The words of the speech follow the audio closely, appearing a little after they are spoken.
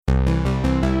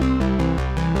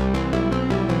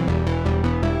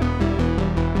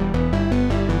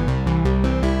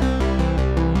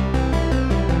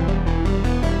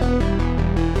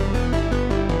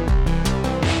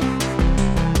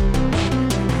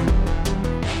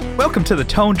Welcome to the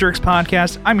Tone Jerks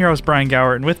podcast. I'm your host, Brian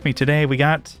Gower, and with me today we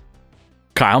got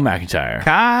Kyle McIntyre.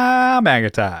 Kyle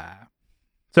McIntyre.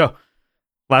 So,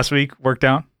 last week worked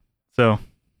out. So,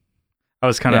 I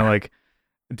was kind of like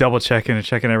double checking and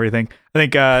checking everything. I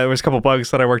think there was a couple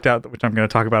bugs that I worked out, which I'm going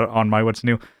to talk about on my What's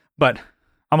New. But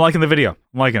I'm liking the video.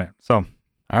 I'm liking it. So,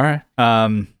 all right.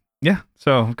 Yeah.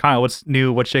 So, Kyle, what's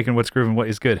new? What's shaking? What's grooving? What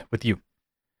is good with you?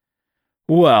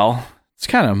 Well, it's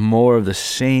kind of more of the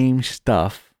same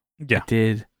stuff I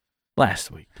did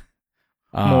last week.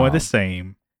 More the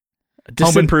same.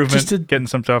 Home improvement, getting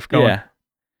some stuff going. Yeah.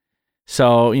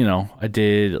 So, I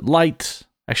did lights.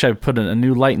 Actually, I put a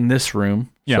new light in this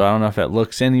room. Yeah. So I don't know if that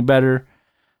looks any better.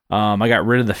 I got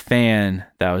rid of the fan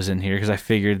that was in here because I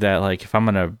figured that if I'm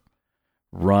going to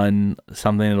run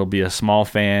something, it'll be a small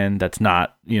fan that's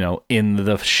not, in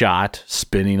the shot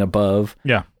spinning above.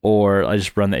 Yeah. Or I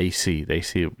just run the AC. The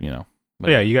AC,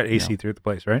 Yeah, you got AC through the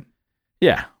place, right?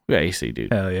 Yeah, we got AC,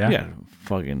 dude. Hell yeah. Yeah,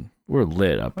 we're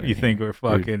lit up. What do you think we're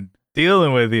fucking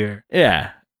dealing with here? Yeah.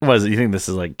 You think this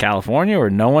is like California where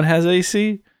no one has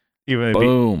AC?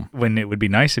 Boom. When it would be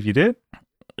nice if you did.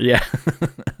 Yeah.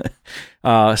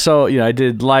 So, I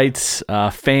did lights,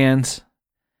 fans.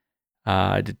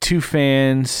 I did 2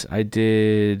 fans. I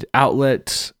did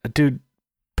outlets. Dude,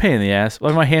 pain in the ass.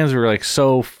 My hands were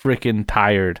so freaking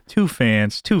tired. 2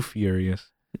 fans, too furious.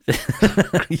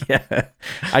 Yeah.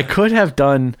 I could have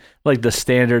done the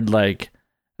standard, I don't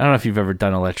know if you've ever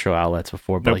done electro outlets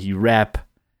before, but nope. you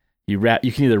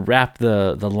can either wrap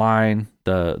the line,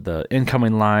 the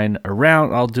incoming line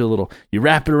around. I'll do a little, you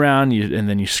wrap it around and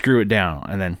then you screw it down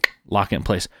and then lock it in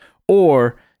place.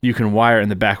 Or you can wire it in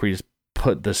the back where you just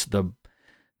put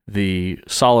the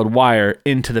solid wire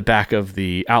into the back of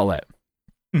the outlet.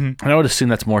 Mm-hmm. And I would assume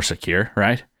that's more secure,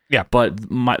 right? Yeah. But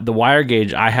the wire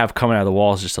gauge I have coming out of the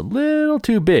wall is just a little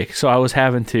too big. So I was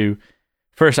having to,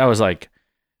 first I was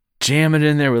jam it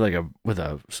in there with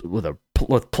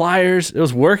pliers. It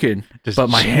was working, but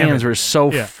my hands were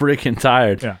so freaking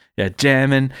tired. Yeah.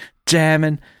 Jamming.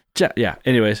 Yeah.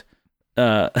 Anyways,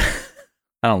 I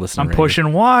don't listen. I'm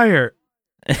pushing wire.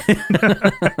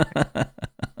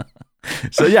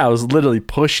 So yeah, I was literally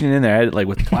pushing it in there. I had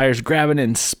with pliers, grabbing it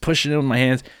and pushing it with my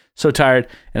hands. So tired,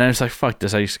 and I was like, "Fuck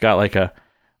this!" I just got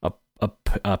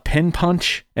a pin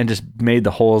punch and just made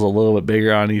the holes a little bit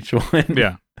bigger on each one.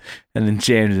 Yeah, and then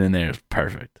jammed it in there. It was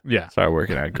perfect. Yeah, started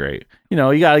working out great. You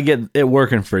got to get it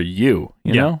working for you.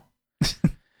 You know.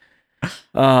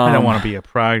 I don't want to be a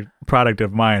product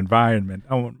of my environment.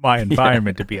 I want my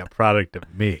environment to be a product of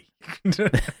me.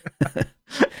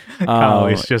 Oh,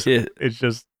 it's just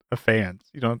a fan.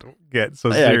 You don't get so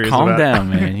serious. Calm down,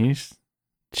 man. You just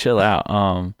chill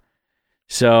out.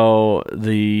 So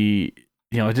the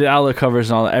did outlet covers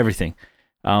and all that, everything.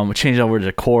 We changed over to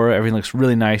decor. Everything looks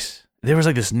really nice. There was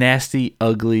this nasty,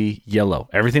 ugly yellow.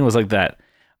 Everything was that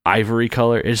ivory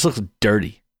color. It just looks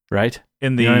dirty, right?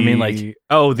 In the, you know what I mean?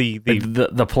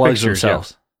 The plugs fixtures,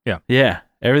 themselves. Yeah.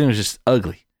 Everything was just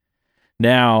ugly.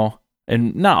 Now,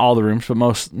 and not all the rooms, but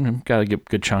most, gotta get a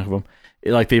good chunk of them.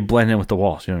 They blend in with the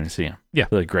walls. You don't even see them. Yeah,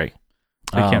 really great.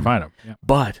 You can't find them. Yeah.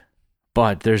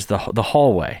 But there's the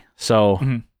hallway.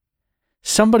 So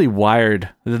somebody wired.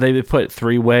 They put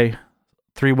three-way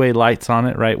lights on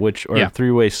it, right?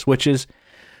 Three-way switches,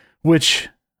 which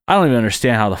I don't even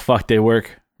understand how the fuck they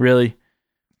work, really.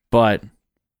 But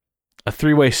a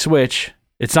 3-way switch,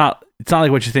 it's not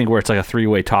like what you think, where it's a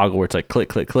 3-way toggle, where it's click,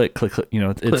 click, click, click, click.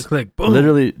 It's click, boom.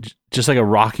 Literally just like a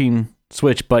rocking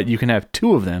switch, but you can have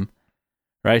 2 of them,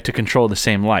 right, to control the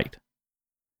same light.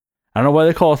 I don't know why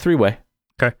they call it 3-way.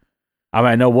 Okay. I mean,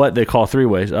 I know what they call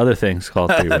 3-ways. Other things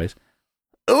called 3-ways.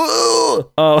 Ooh!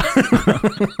 Oh.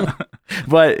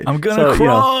 But I'm gonna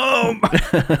chrome.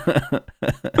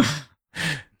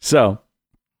 So,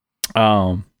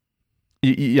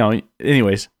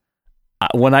 anyways,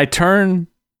 when I turn,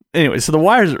 so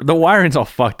the wiring's all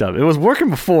fucked up. It was working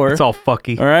before. It's all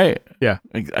fucky. All right. Yeah.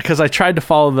 Because I tried to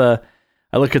follow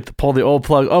I look at pull the old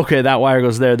plug. Okay, that wire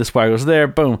goes there. This wire goes there.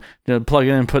 Boom. Plug it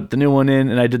in, put the new one in,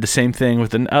 and I did the same thing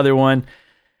with the other one.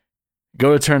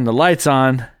 Go to turn the lights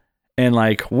on, and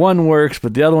one works,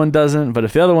 but the other one doesn't. But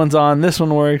if the other one's on, this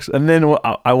one works. And then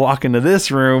I walk into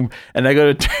this room, and I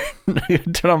go to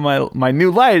turn on my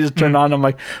new light. I just turned on. I'm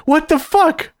like, what the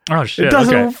fuck? Oh shit! It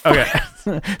doesn't. Okay.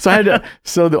 So I had to.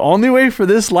 So the only way for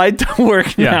this light to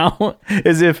work now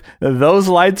is if those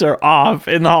lights are off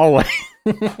in the hallway.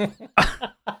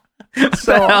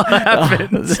 So I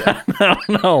don't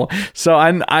know. So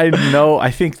I know. I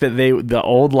think that the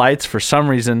old lights for some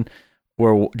reason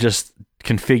were just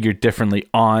configured differently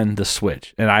on the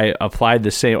switch, and I applied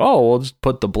the same. Oh, we'll just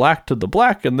put the black to the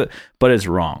black, but it's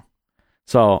wrong.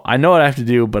 So I know what I have to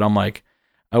do, but I'm like,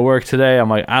 I work today. I'm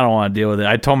like, I don't want to deal with it.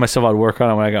 I told myself I'd work on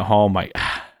it when I got home. I'm like,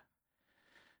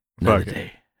 another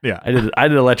day. Yeah. I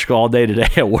did electrical all day today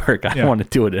at work. I don't want to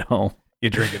do it at home. You're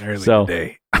drinking early So-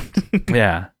 today.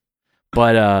 Yeah.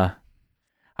 But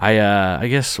I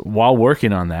guess while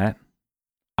working on that,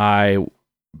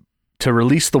 to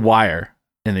release the wire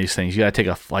in these things, you gotta take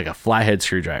a flathead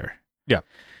screwdriver. Yeah.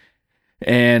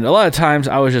 And a lot of times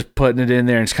I was just putting it in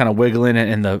there and just kind of wiggling it,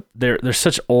 and they're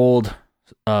such old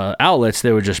outlets,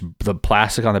 the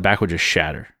plastic on the back would just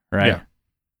shatter, right? Yeah.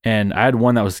 And I had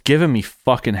one that was giving me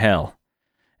fucking hell,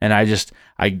 and I did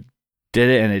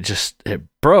it, and it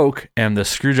broke, and the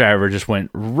screwdriver just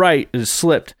went right, it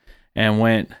slipped and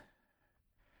went.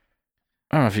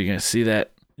 I don't know if you're gonna see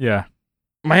that. Yeah.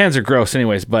 My hands are gross,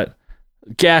 anyways, but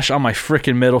gash on my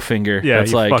freaking middle finger. Yeah.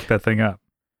 That's You like fucked that thing up.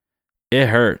 it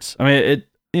hurts. I mean,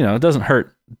 it doesn't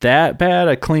hurt that bad.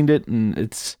 I cleaned it, and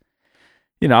it's.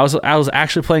 I was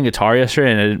actually playing guitar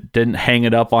yesterday, and it didn't hang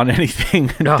it up on anything.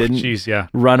 It Oh, didn't jeez. Yeah.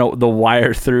 run the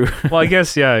wire through. Well, I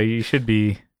guess, yeah, you should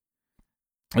be.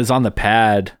 It's on the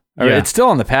pad. Or Yeah. it's still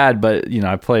on the pad, but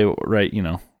I play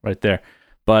right there.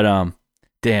 But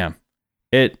damn,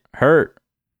 it hurt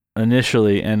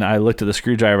initially, and I looked at the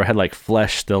screwdriver, had like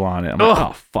flesh still on it. I'm like, Ugh.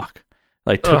 oh fuck.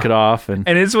 Like took Ugh. it off, and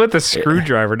And it's with a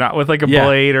screwdriver, not with like a Yeah.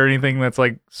 blade or anything that's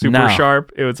like super No.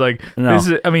 sharp. It was like, No. this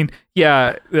is, I mean,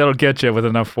 yeah, that'll get you with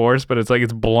enough force, but it's like,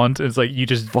 it's blunt. It's like, you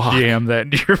just Fuck. jam that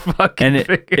into your fucking and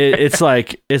finger. it's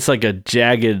like a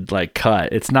jagged like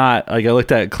cut. It's not like, I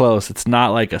looked at it close. It's not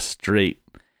like a straight.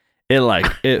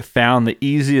 It found the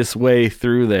easiest way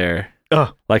through there.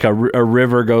 Ugh. Like a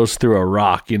river goes through a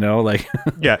rock, like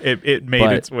Yeah, it made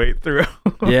But- its way through.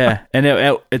 yeah, and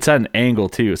it's at an angle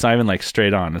too. It's not even like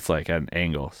straight on. It's like at an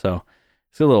angle. So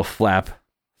it's a little flap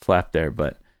there,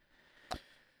 but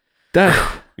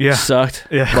that Yeah. sucked.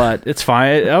 Yeah. But it's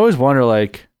fine. I always wonder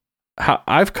like how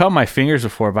I've cut my fingers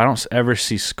before, but I don't ever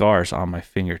see scars on my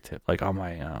fingertip, like on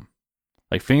my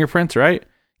like fingerprints. Right?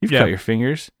 You've Yeah. cut your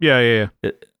fingers, Yeah.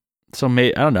 so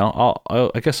I don't know.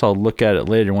 I guess I'll look at it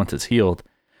later once it's healed.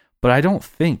 But I don't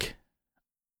think.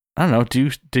 I don't know.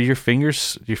 Do your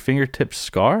fingertips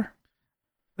scar?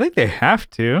 I think they have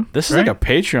to. This is right? like a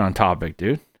Patreon topic,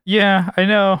 dude. Yeah, I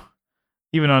know.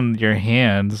 Even on your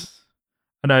hands,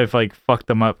 I know I've like fucked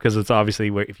them up because it's obviously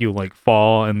if you like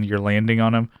fall and you're landing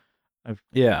on them.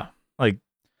 Yeah. Like,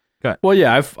 got. Well,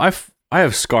 yeah. I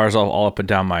have scars all up and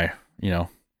down my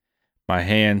my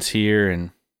hands here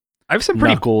and I have some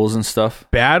pretty knuckles and stuff.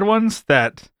 bad ones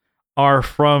that are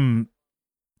from.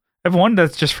 I have one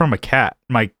that's just from a cat.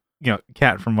 My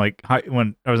cat from like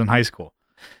when I was in high school.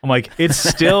 I'm like, it's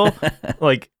still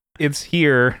like it's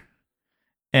here,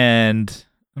 and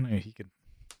I don't know if you can.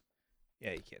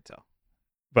 Yeah, you can't tell.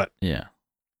 Yeah.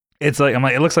 It's like I'm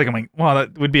like wow,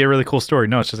 that would be a really cool story.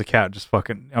 No, it's just a cat.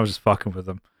 I was just fucking with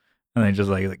them, and they just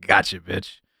like gotcha,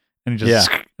 bitch, and he just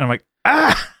and I'm like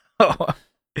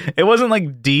it wasn't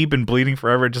like deep and bleeding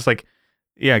forever. It just like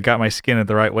got my skin at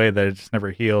the right way that it just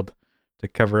never healed to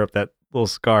cover up that little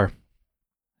scar.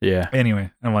 Yeah.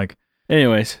 Anyway, I'm like,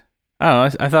 Anyways, I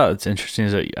don't know. I thought it's interesting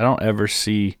is that I don't ever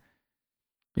see.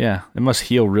 Yeah, it must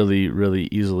heal really, really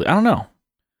easily. I don't know.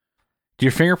 Do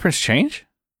your fingerprints change?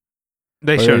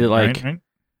 they Or they shouldn't, like- right?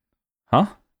 Huh?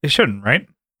 They shouldn't, right?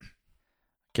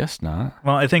 Guess not.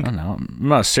 Well, I I think don't know. I'm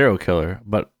not a serial killer,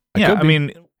 but yeah. could I be. mean,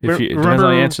 It depends remember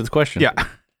on the answer to the question. Yeah.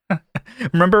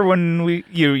 Remember when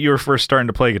you were first starting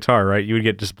to play guitar, right? You would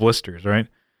get just blisters, right?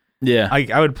 Yeah.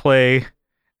 I would play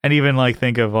and even like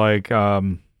think of like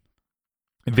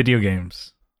video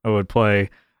games. I would play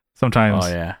sometimes Oh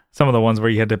yeah. some of the ones where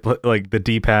you had to put like the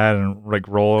D-pad and like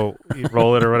roll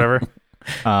it or whatever.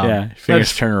 Yeah. Your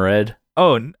fingers turn red.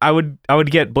 Oh, I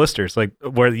would get blisters like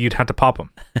where you'd have to pop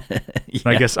them. Yeah.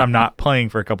 I guess I'm not playing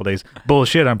for a couple days.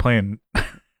 Bullshit, I'm playing.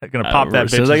 I'm gonna pop that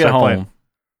as bitch soon as I and get start home. playing.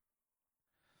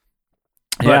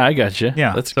 But- Yeah, I got you.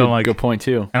 Yeah, that's a so, good, like- good point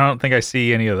too. I don't think I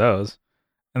see any of those.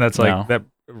 And that's like No. that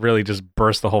really just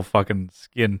bursts the whole fucking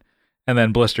skin and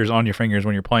then blisters on your fingers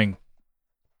when you're playing.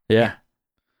 Yeah.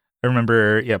 I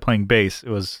remember playing bass. It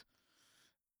was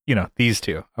these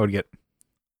two. I would get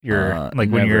your like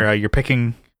when never. you're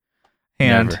picking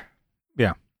hand.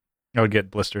 Never. I would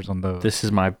get blisters on those. This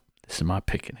is my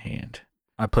picking hand.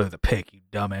 I play with a pick, you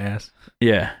dumbass.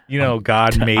 Yeah.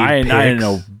 God made I ain't picks.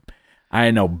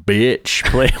 no bitch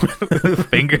playing with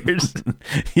Fingers.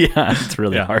 Yeah, it's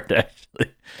really Yeah. hard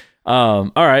actually.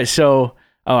 All right, so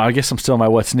I guess I'm still in my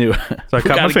what's new. So I cut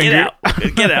my Gotta finger.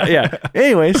 Get out. Yeah.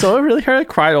 Anyway, so I really heard I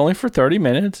cried only for 30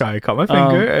 minutes. So I cut my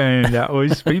finger, and that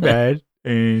was pretty bad.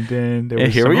 And then there And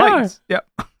was here some we are. lights. Yep.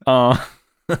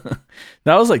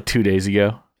 That was like 2 days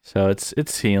ago. So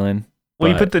it's healing. Well,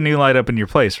 you but- put the new light up in your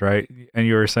place, right? And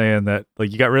you were saying that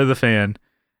like you got rid of the fan,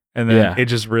 and then it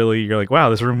just really you're like, wow,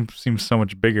 this room seems so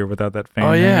much bigger without that fan.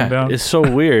 Oh yeah, down. it's so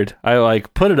weird. I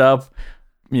like put it up,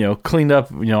 cleaned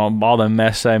up, all the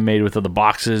mess I made with the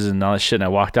boxes and all that shit. And I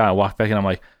walked out. I walked back, and I'm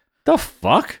like, the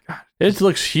fuck? It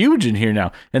looks huge in here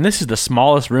now. And this is the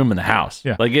smallest room in the house.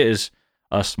 Yeah, like it is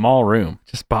a small room.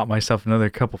 Just bought myself another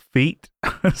couple feet.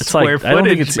 It's Square like I don't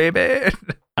think footage, it's baby.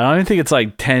 I don't even think it's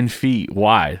like 10 feet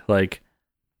wide. Like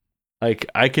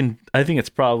I think it's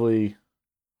probably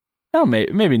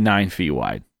maybe 9 feet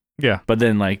wide. Yeah, but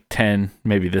then like 10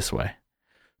 maybe this way.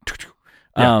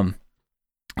 Yeah.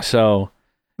 So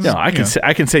I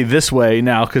can say this way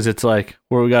now because it's like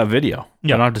where we got video.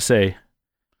 Yeah, I don't have to say.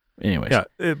 Anyways, yeah.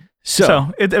 It's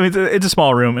a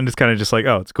small room, and it's kind of just like,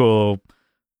 oh, it's cool.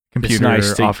 Computer,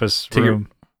 nice office room.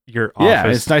 Your office. Yeah,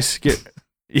 it's nice to get.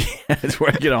 Yeah, it's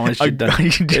where I get all my shit done. You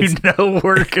do no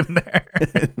work in there.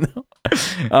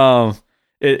 No.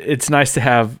 It's nice to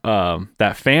have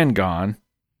that fan gone.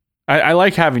 I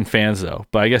like having fans though,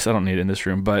 but I guess I don't need it in this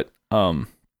room. But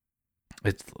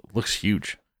it looks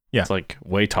huge. Yeah, it's like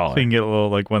way taller. So you can get a little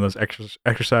like one of those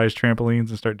exercise trampolines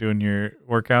and start doing your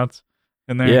workouts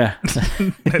in there. Yeah,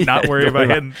 and not worry about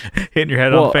hitting your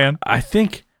head on the fan. I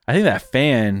think that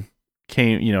fan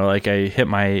came. Like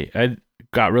I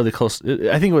got really close.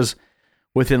 I think it was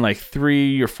within like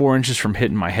 3 or 4 inches from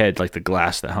hitting my head, like the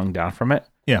glass that hung down from it.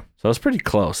 Yeah, so it's pretty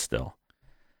close still.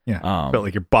 Yeah, felt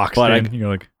like you're boxed in. You're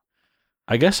like,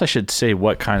 I guess I should say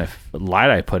what kind of light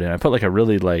I put in. I put like a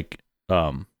really like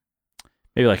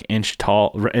maybe like inch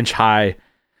high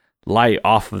light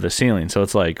off of the ceiling, so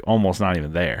it's like almost not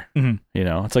even there.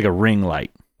 Mm-hmm. It's like a ring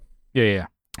light. Yeah.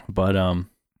 But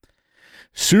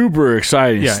super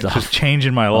exciting stuff. Just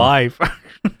changing my life.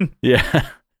 Yeah.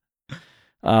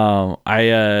 So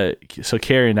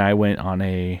Carrie and I went on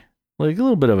a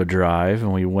little bit of a drive,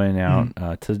 and we went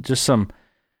out to just some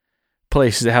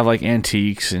places that have like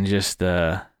antiques and just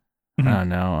I don't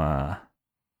know,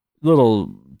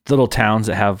 little towns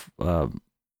that have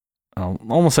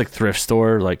almost like thrift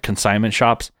store, like consignment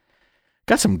shops.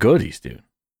 Got some goodies, dude.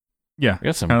 Yeah,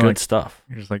 got some good stuff.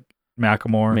 You're just like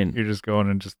Macklemore. I mean, you're just going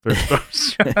and just thrift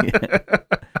stores.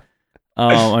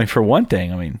 For one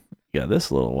thing, you got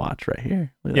this little watch right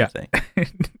here. Look at that thing.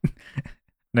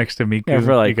 Next to Miku,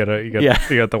 for like,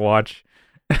 you got the watch.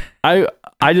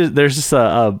 There's just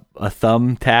a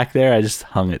thumb tack there. I just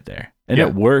hung it there, and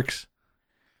it works.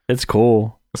 It's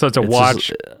cool. So it's a watch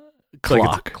just, clock.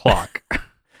 Like it's a clock.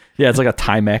 Yeah, it's like a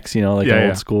Timex, an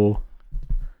old school.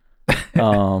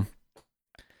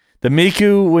 The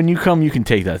Miku, when you come, you can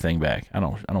take that thing back. I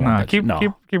don't want that. Keep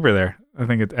her there. I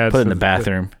think it adds. Put it in the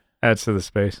bathroom. Adds to the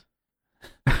space.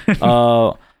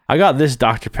 I got this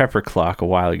Dr. Pepper clock a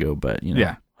while ago, but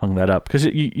hung that up because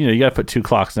you got to put two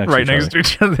clocks next to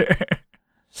each other.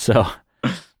 So,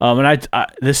 and I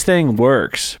this thing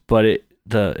works, but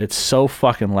it's so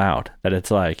fucking loud that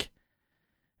it's like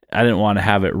I didn't want to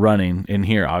have it running in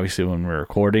here. Obviously, when we're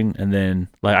recording, and then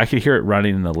like I could hear it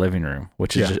running in the living room,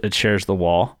 which is it shares the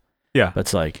wall. Yeah, but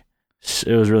it's like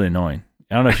it was really annoying.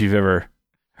 I don't know if you've ever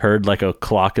heard like a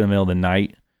clock in the middle of the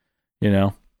night.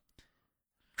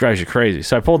 Drives you crazy.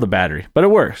 So I pulled the battery, but it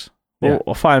works.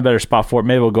 We'll find a better spot for it.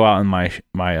 Maybe we'll go out in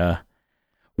my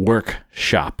work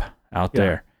shop out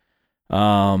there.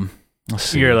 Let's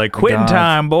see. You're like quitting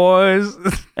time, boys.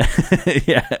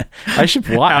 Yeah, I should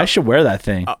wear that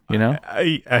thing.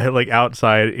 I had like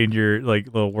outside in your like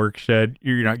little work shed.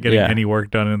 You're not getting any work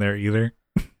done in there either.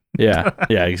 Yeah,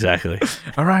 exactly.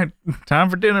 All right, time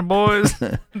for dinner, boys.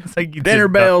 It's like dinner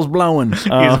bell's blowing. You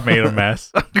just made a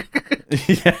mess.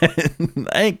 Yeah,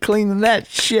 I ain't cleaning that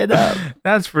shit up.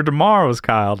 That's for tomorrow's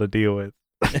Kyle to deal with.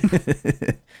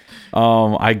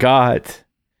 I got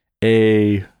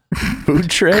a food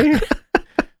tray,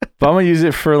 but I'm gonna use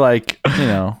it for like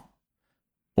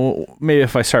maybe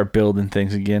if I start building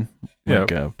things again,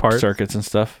 like circuits and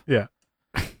stuff. Yeah.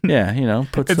 Yeah,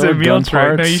 put it's some a meal tray.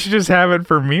 parts. No, you should just have it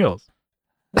for meals.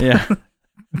 Yeah.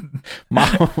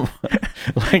 Mom,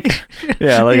 like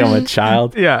I'm a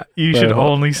child. Yeah, you should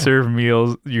only serve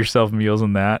yourself meals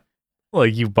in that.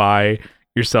 Like you buy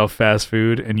yourself fast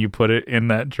food and you put it in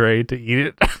that tray to eat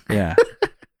it. Yeah.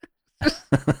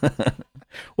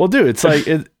 Well, dude, it's like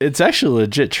it's actually a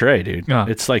legit tray, dude.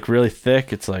 It's like really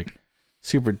thick. It's like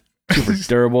super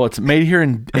durable. It's made here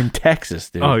in Texas,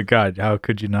 dude. Oh God, how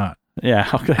could you not? Yeah,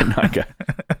 how could I not go?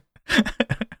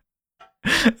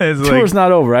 Tour's like,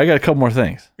 not over. I got a couple more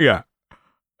things. Yeah.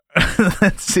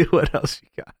 Let's see what else you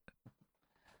got.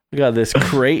 We got this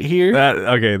crate here.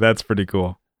 That's pretty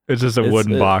cool. It's just a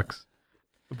wooden box.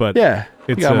 But yeah,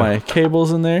 it's got my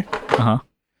cables in there.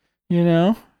 You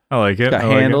know, I like it. it's got I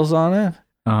like handles on it. It.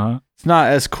 Uh-huh. It's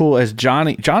not as cool as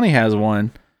Johnny. Johnny has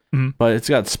one, Mhm. but it's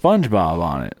got SpongeBob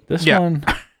on it. This Yeah. one,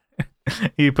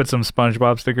 He put some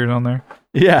SpongeBob stickers on there.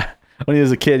 yeah, when he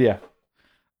was a kid, yeah.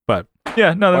 But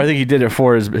yeah, no, Or I think he did it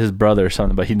for his brother or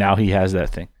something, but now he has that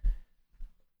thing.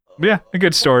 yeah, a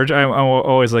good storage. I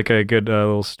always like a good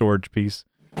little storage piece.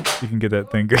 You can get that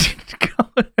thing good.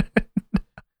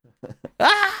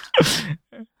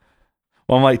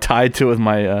 Well, I'm like tied to it with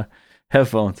my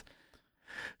headphones.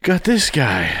 Got this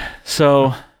guy.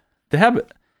 So they have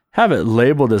it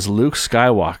labeled as Luke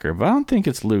Skywalker, but I don't think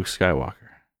it's Luke Skywalker.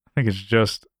 I think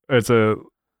it's a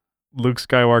Luke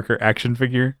Skywalker action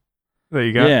figure that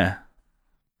you got. Yeah.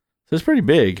 So it's pretty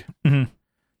big. Mhm.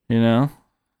 You know?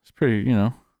 It's pretty, you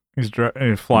know. He's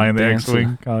flying the Dancing.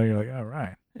 X-wing. Oh, you're like, all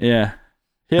right. Yeah.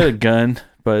 He had a gun,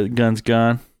 but the gun's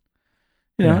gone.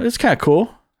 You know, Yeah. it's kind of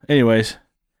cool. Anyways,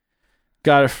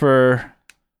 got it for,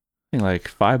 I think, like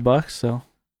 $5. So,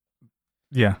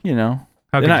 Yeah. you know.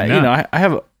 How And could you not? I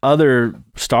have other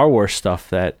Star Wars stuff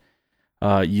that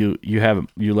you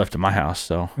left at my house.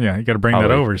 So, Yeah, you got to bring that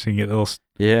Probably. over so you can get a little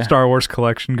yeah. Star Wars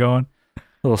collection going.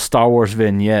 Little Star Wars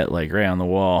vignette, like, right on the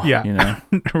wall. Yeah. You know?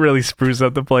 Really spruce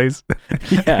up the place.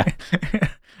 Yeah.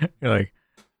 You're like,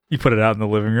 you put it out in the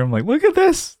living room. Like, look at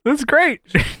this. That's great.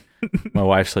 My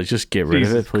wife's like, just get rid of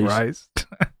Jesus it, please. Christ.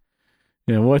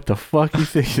 You know, what the fuck you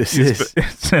think this is?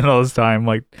 Spent all this time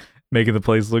like making the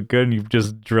place look good, and you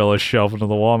just drill a shelf into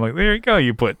the wall. I'm like, there you go.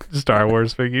 You put Star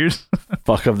Wars figures.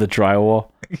 Fuck up the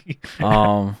drywall.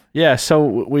 Yeah, so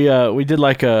we did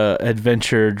like a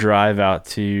adventure drive out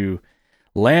to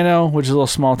Llano, which is a little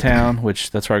small town,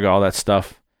 which that's where I got all that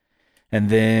stuff. And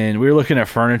then we were looking at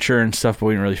furniture and stuff, but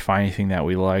we didn't really find anything that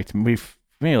we liked. We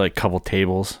made like a couple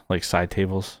tables, like side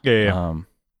tables. Yeah.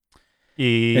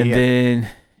 Yeah. And then,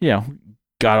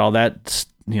 got all that,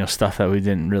 stuff that we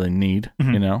didn't really need,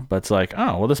 Mhm. but it's like,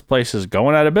 oh, well, this place is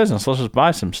going out of business. Let's just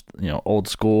buy some, old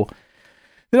school.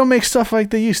 They don't make stuff like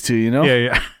they used to,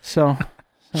 Yeah. So,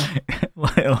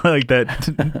 like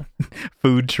that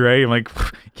food tray. I'm like,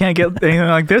 can't get anything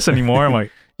like this anymore. I'm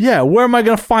like, yeah, where am I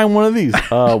going to find one of these?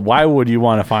 Why would you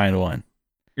want to find one?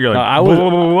 you're like, I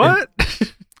would- what?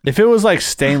 If it was like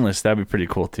stainless, that'd be pretty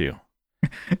cool too.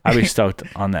 I'd be stoked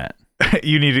on that.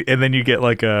 You need, and then you get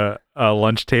like a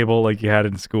lunch table like you had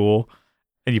in school,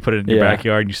 and you put it in your Yeah.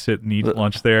 backyard, and you sit and eat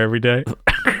lunch there every day.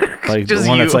 Like Just the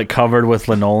one that's you. like covered with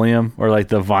linoleum or like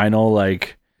the vinyl,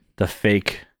 like the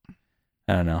fake,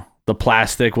 I don't know, the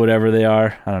plastic, whatever they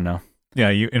are. I don't know. Yeah,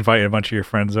 you invite a bunch of your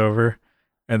friends over,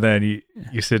 and then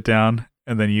you sit down,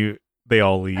 and then they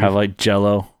all leave. Have like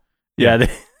Jello. Yeah.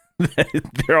 Yeah,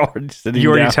 they're already sitting You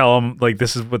already down. tell them like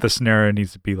this is what the scenario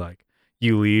needs to be like.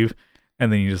 You leave,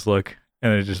 and then you just look,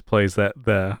 and it just plays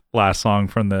the last song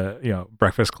from the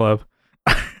Breakfast Club.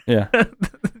 Yeah.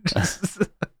 Just-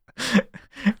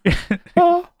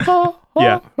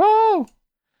 Yeah.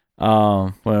 We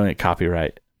don't get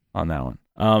copyright on that one.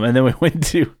 And then we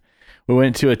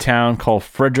went to a town called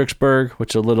Fredericksburg,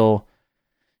 which is a little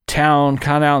town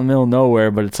kind of out in the middle of nowhere,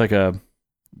 but it's like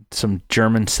some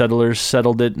German settlers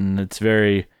settled it, and it's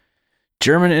very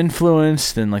German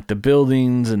influenced, and like the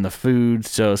buildings and the food.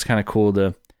 So it's kind of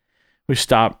cool we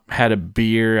stopped, had a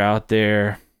beer out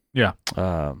there. Yeah.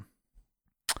 Got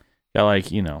like,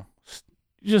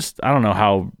 just, I don't know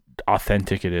how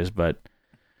authentic it is, but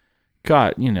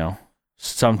got,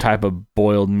 some type of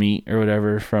boiled meat or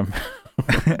whatever from,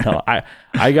 no,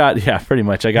 I got, yeah, pretty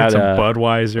much. I got some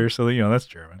Budweiser, so that's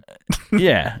German.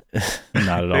 yeah,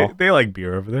 not at all. They like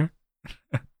beer over there.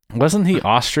 Wasn't he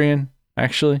Austrian,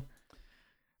 actually?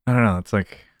 I don't know. It's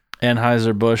like,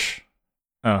 Anheuser-Busch.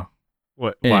 oh,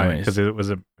 what? Why? Anyways. Because it was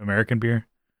an American beer.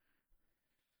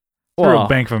 It's a real Well,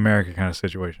 Bank of America kind of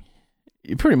situation.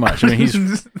 pretty much. I mean, he's, you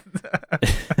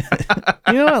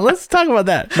know what? Let's talk about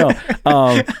that.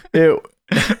 No,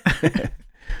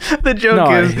 The joke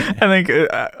No, is, I think,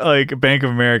 like Bank of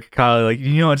America, Kyle, like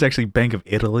it's actually Bank of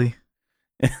Italy,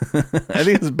 I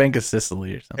think it's Bank of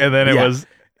Sicily or something. and then it Yeah. was,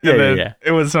 Yeah, and yeah, then yeah.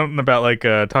 it was something about like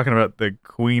talking about the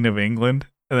Queen of England,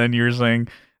 and then you were saying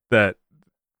that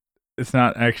it's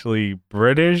not actually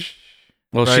British.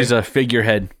 Well, Right. she's a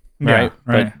figurehead, Yeah, right?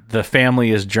 right. But the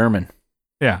family is German.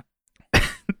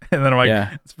 And then I'm like,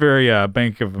 Yeah. it's very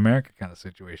Bank of America kind of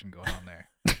situation going on there.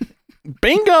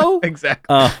 Bingo.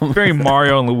 Exactly. Very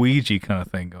Mario and Luigi kind of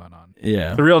thing going on.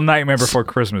 Yeah. The real Nightmare Before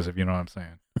Christmas, if you know what I'm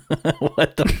saying.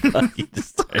 What the fuck? You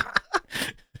just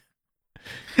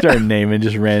start naming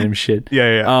just random shit.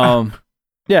 Yeah.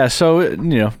 Yeah. So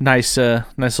nice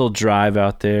little drive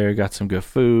out there. Got some good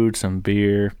food, some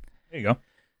beer. There you go.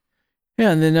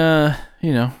 Yeah, and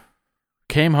then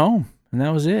came home, and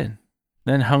that was it.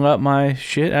 then hung up my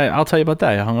shit. I'll tell you about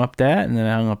that. I hung up that, and then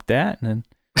I hung up that, and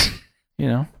then, you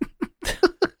know.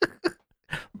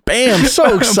 Bam!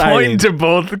 So exciting. Pointing to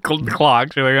both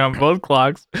clocks. You're like, on both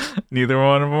clocks. Neither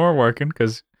one of them are working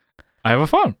because I have a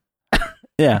phone.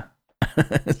 Yeah.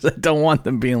 I don't want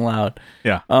them being loud.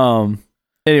 Yeah.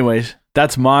 Anyways,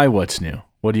 that's my what's new.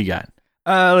 What do you got?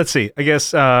 Let's see. I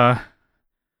guess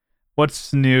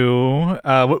what's new?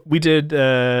 We did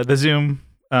the Zoom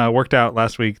worked out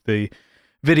last week, the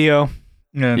video.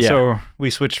 And so we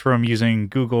switched from using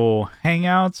Google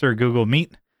Hangouts or Google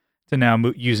Meet to now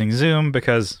using Zoom,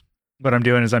 because what I'm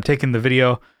doing is I'm taking the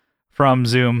video from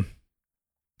Zoom.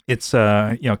 It's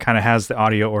kind of has the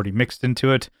audio already mixed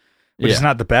into it, which is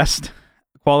not the best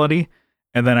quality.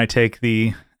 And then I take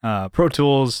the Pro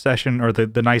Tools session, or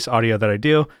the nice audio that I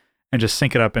do, and just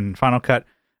sync it up in Final Cut.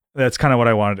 That's kind of what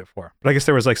I wanted it for. But I guess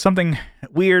there was like something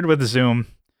weird with Zoom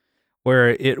where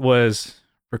it was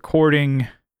recording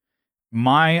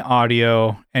my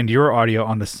audio and your audio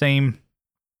on the same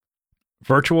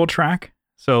virtual track.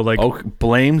 So like,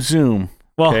 blame Zoom.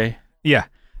 Well, okay. Yeah,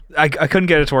 I couldn't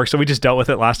get it to work, so we just dealt with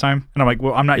it last time. And I'm like,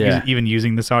 well, I'm not even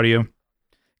using this audio.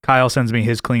 Kyle sends me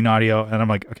his clean audio, and I'm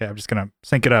like, okay, I'm just gonna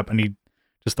sync it up. I need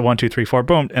just the 1, 2, 3, 4,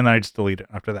 boom, and then I just delete it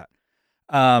after that.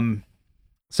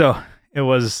 So it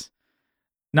was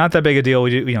not that big a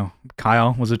deal.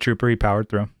 Kyle was a trooper. He powered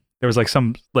through. There was like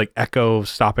some like echo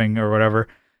stopping or whatever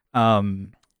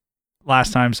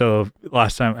last time. So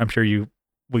last time, I'm sure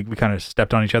we kind of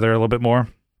stepped on each other a little bit more.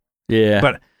 Yeah.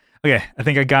 But okay, I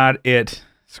think I got it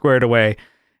squared away,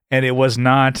 and it was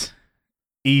not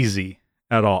easy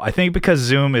at all. I think because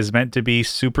Zoom is meant to be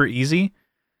super easy,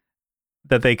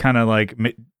 that they kind of like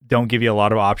don't give you a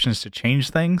lot of options to change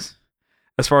things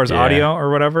as far as audio or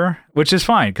whatever, which is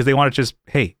fine because they want to just,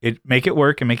 hey, make it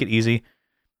work and make it easy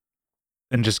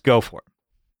and just go for it.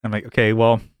 I'm like, okay,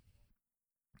 well,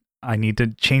 I need to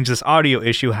change this audio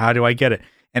issue. How do I get it?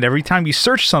 And every time you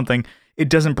search something, it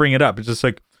doesn't bring it up. It's just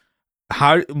like,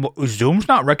 how Zoom's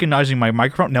not recognizing my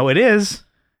microphone. No, it is.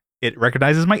 It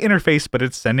recognizes my interface, but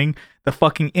it's sending the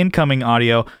fucking incoming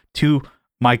audio to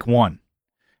mic 1.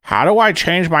 How do I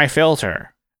change my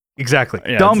filter? Exactly.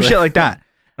 Yeah, dumb shit like that.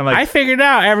 I'm like, I figured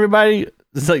out, everybody.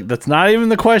 It's like, that's not even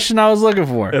the question I was looking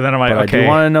for. And then I'm like, but okay. I do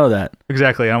want to know that.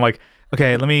 Exactly. And I'm like,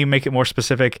 okay, let me make it more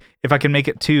specific. If I can make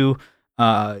it to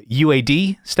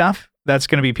UAD stuff, that's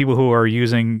going to be people who are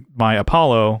using my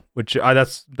Apollo, which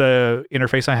that's the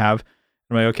interface I have.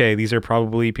 I'm like, okay, these are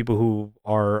probably people who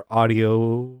are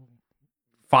audio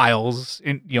files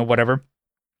in, whatever.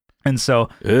 And so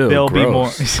they'll be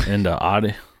more into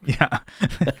audio. Yeah.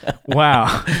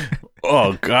 Wow.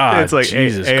 Oh God. It's like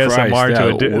Jesus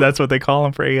ASMR Christ, that's what they call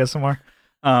them for ASMR.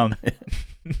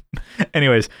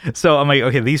 Anyways, so I'm like,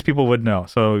 okay, these people would know.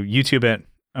 So YouTube it.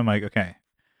 I'm like, okay.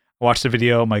 I watched the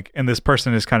video. I'm like, and this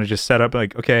person is kind of just set up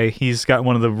like, okay, he's got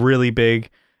one of the really big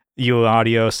U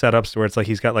audio setups where it's like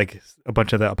he's got like a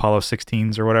bunch of the Apollo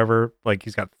 16s or whatever. Like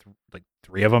he's got like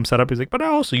 3 of them set up. He's like, but I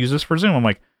also use this for Zoom. I'm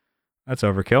like, that's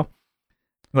overkill.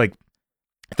 Like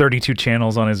 32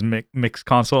 channels on his mix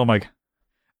console. I'm like,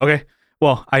 okay,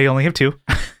 well, I only have 2.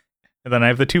 And then I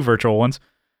have the 2 virtual ones.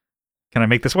 Can I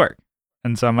make this work?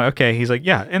 And so I'm like, okay. He's like,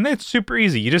 yeah. And it's super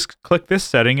easy. You just click this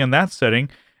setting and that setting,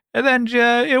 and then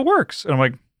it works. And I'm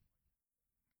like,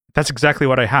 that's exactly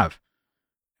what I have.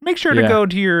 Make sure to go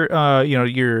to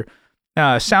your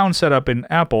sound setup in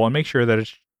Apple and make sure that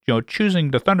it's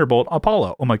choosing the Thunderbolt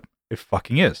Apollo. I'm like, it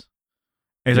fucking is.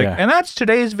 And he's like, and that's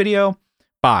today's video.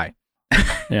 Bye.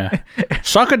 Yeah.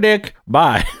 Suck a dick.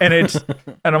 Bye. And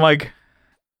I'm like,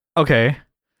 okay.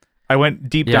 I went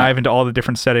deep dive into all the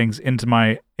different settings in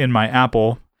my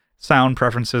Apple sound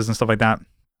preferences and stuff like that,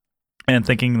 and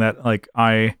thinking that like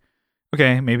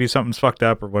maybe something's fucked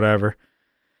up or whatever.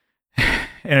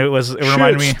 And it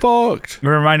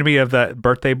reminded me of that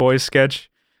Birthday Boys sketch,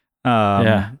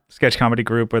 sketch comedy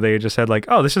group where they just said like,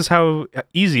 oh, this is how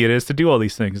easy it is to do all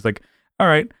these things. Like, all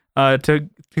right, to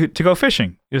go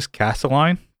fishing, just cast a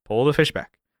line, pull the fish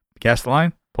back, cast the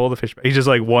line, pull the fish back. He just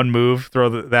like one move, throw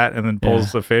that, and then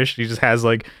pulls the fish. He just has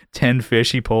like 10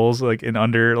 fish he pulls like in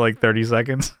under like 30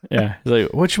 seconds. Yeah, he's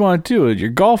like, what you want to do? You're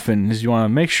golfing is you want to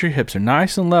make sure your hips are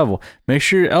nice and level, make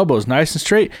sure your elbows nice and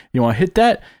straight. You want to hit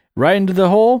that right into the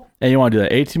hole, and you want to do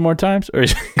that 18 more times, or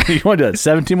you want to do that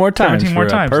 17 more times 17 more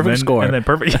times. Perfect score. And then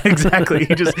perfect. Exactly.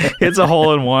 He just hits a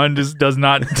hole in one, just does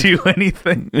not do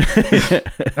anything.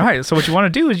 All right. So what you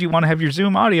want to do is you want to have your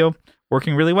Zoom audio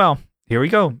working really well. Here we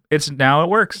go. It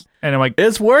works. And I'm like,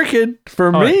 it's working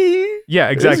for me. Yeah,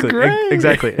 exactly.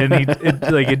 Exactly. And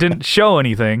it didn't show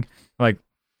anything. I'm like,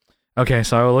 Okay,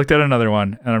 so I looked at another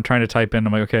one and I'm trying to type in.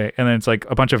 I'm like, okay, and then it's like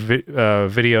a bunch of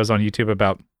videos on YouTube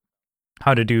about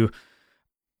how to do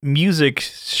music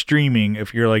streaming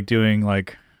if you're like doing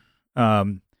like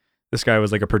this guy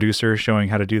was like a producer showing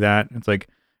how to do that. It's like,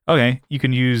 okay, you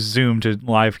can use Zoom to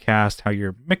live cast how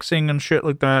you're mixing and shit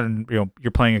like that, and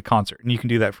you're playing a concert, and you can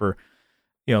do that for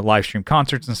live stream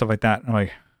concerts and stuff like that. And I'm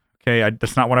like, okay,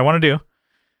 that's not what I want to do.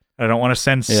 I don't want to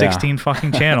send 16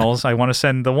 fucking channels. I want to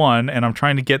send the one, and I'm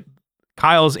trying to get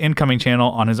Kyle's incoming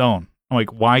channel on his own. I'm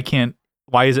like, why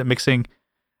is it mixing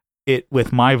it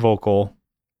with my vocal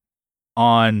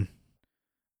on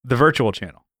the virtual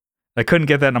channel? I couldn't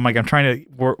get that, and I'm like, I'm trying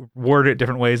to word it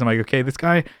different ways. I'm like, okay, this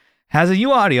guy has a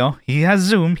U audio, he has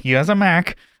Zoom, he has a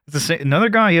Mac. It's the same, another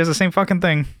guy, he has the same fucking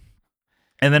thing.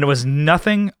 And then it was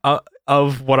nothing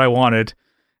of what I wanted.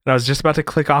 And I was just about to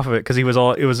click off of it because it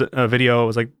was a video. It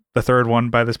was like the third one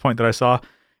by this point that I saw,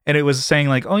 and it was saying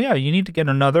like, oh yeah, you need to get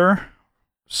another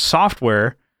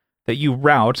software that you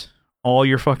route all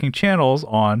your fucking channels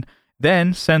on,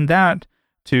 then send that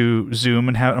to Zoom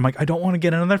and have. I'm like, I don't want to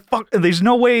get another There's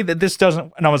no way that this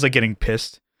doesn't. And I was like getting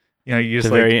pissed. You just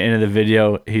the very end of the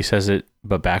video, he says it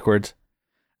but backwards.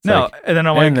 It's no, like, and then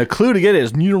I'm and like, the clue to get it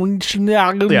is you don't do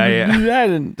that.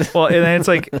 And well, and then it's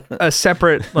like a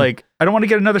separate like I don't want to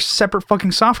get another separate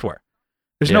fucking software.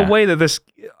 There's no way that this.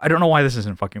 I don't know why this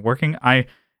isn't fucking working. I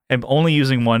am only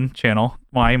using one channel,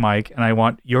 my mic, and I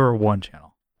want your one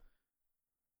channel.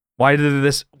 Why did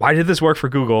this work for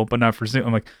Google but not for Zoom?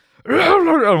 I'm like,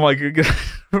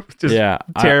 just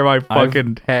tear my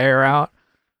fucking hair out.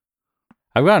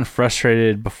 I've gotten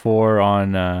frustrated before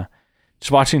on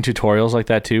just watching tutorials like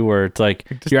that too, where it's like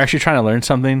you're actually trying to learn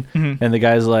something, and the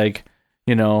guy's like,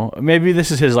 maybe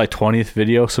this is his like 20th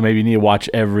video, so maybe you need to watch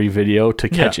every video to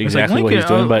catch exactly what he's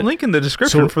doing. But link in the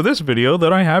description for this video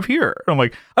that I have here. I'm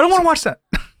like, I don't want to watch that.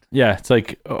 Yeah, it's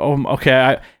like, oh,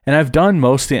 okay. I've done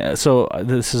most. So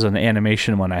this is an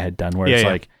animation one I had done where it's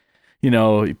like,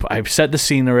 I've set the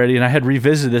scene already, and I had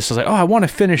revisited this. I was like, oh, I want to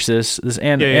finish this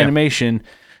animation.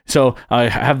 So I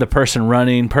have the person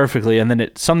running perfectly, and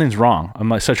then something's wrong. I'm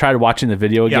like, so I tried watching the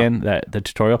video again, the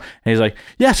tutorial, and he's like,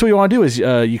 yeah, so what you want to do is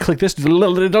you click this,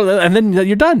 and then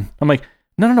you're done. I'm like,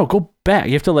 no, go back.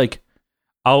 You have to like,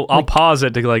 I'll pause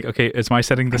it to like, okay, is my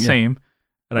setting the same?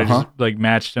 And I just like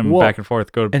matched him back and forth.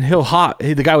 And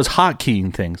the guy was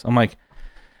hotkeying things. I'm like,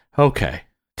 okay,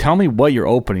 tell me what you're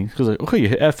opening. Because like, okay, you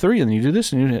hit F3 and you do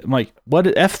this, and I'm like, what?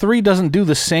 F3 doesn't do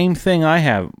the same thing I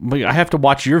have. Like, I have to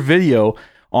watch your video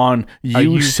on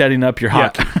you setting up your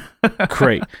hotkey.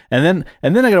 Great. And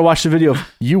then I got to watch the video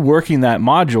of you working that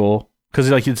module,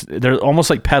 because like they're almost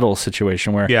like pedal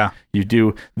situation where you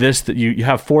do this, that you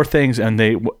have four things, and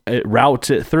it routes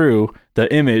it through the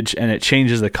image, and it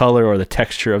changes the color or the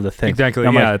texture of the thing. Exactly.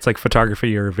 It's like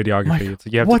photography or videography.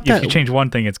 If you change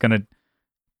one thing, it's going to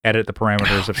edit the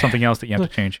parameters of something else that you have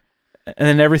to change. And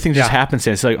then everything just happens.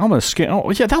 It's like, I'm going to scan. Oh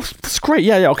yeah, that's great.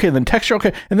 Yeah. Okay. Then texture.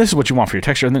 Okay. And this is what you want for your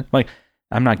texture. And then like,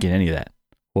 I'm not getting any of that.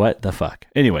 What the fuck?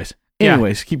 Anyways,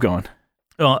 keep going.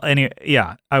 Well,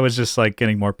 I was just like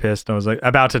getting more pissed. I was like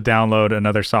about to download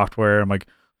another software. I'm like,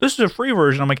 this is a free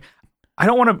version. I'm like, I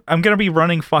don't want to. I'm gonna be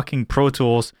running fucking Pro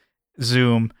Tools,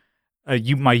 Zoom,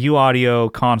 my U Audio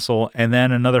console, and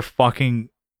then another fucking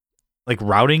like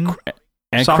routing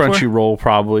and software? Crunchyroll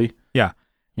probably. Yeah,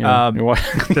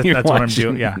 that's what I'm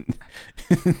doing. Yeah.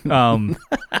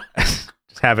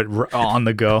 Just have it on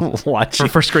the go.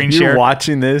 For screen share. You're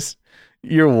watching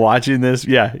this.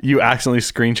 Yeah, you accidentally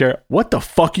screen share. What the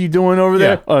fuck are you doing over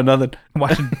there? Yeah. Oh, nothing.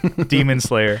 Watching Demon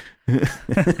Slayer.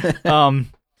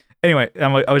 Anyway,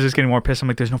 I was just getting more pissed. I'm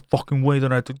like, there's no fucking way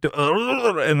that I have to do.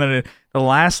 And then the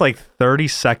last like 30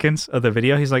 seconds of the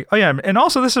video, he's like, oh yeah, and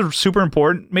also this is super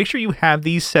important. Make sure you have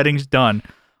these settings done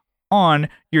on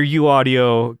your U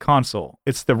Audio console.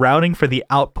 It's the routing for the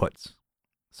outputs.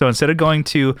 So instead of going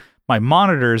to my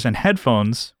monitors and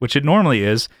headphones, which it normally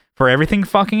is, for everything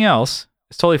fucking else,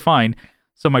 it's totally fine.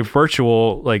 So my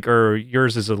virtual, or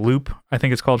yours is a loop, I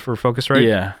think it's called for Focusrite.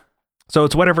 Yeah. So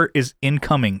it's whatever is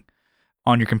incoming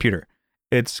on your computer.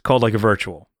 It's called like a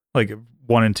virtual. Like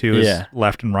 1 and 2 is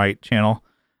left and right channel.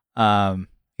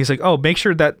 He's like, oh, make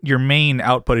sure that your main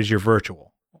output is your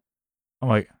virtual. I'm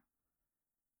like,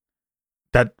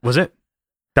 that was it.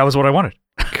 That was what I wanted.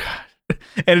 God.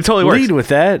 And it totally works. Lead with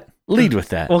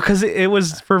that. Well, because it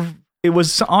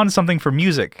was on something for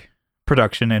music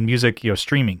production and music,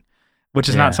 streaming, which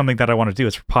is not something that I want to do.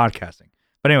 It's for podcasting.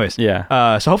 But anyways,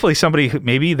 so hopefully somebody,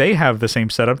 maybe they have the same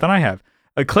setup that I have.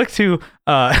 Click to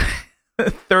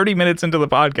 30 minutes into the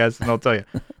podcast and I'll tell you.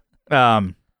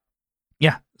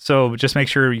 So just make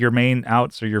sure your main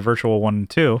outs are your virtual 1 and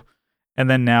 2, and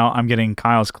then now I'm getting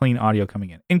Kyle's clean audio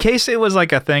coming in case it was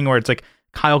like a thing where it's like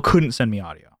Kyle couldn't send me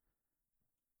audio.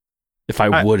 If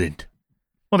I wouldn't.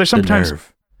 Well, there's sometimes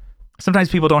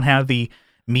people don't have the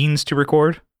means to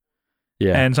record.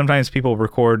 Yeah. And sometimes people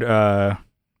record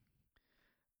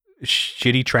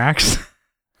shitty tracks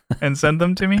and send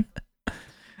them to me.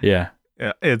 Yeah.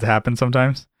 It happens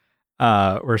sometimes.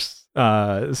 Where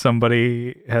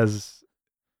somebody has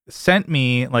sent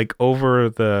me like over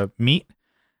the Meet,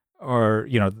 or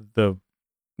the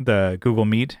Google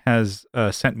Meet has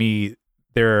sent me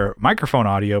their microphone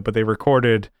audio, but they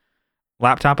recorded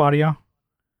laptop audio.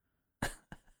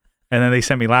 And then they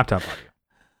sent me laptop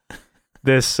audio.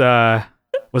 This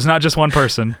was not just one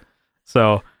person.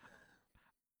 So,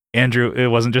 Andrew, it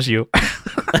wasn't just you.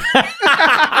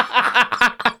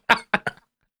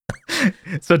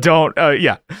 So don't,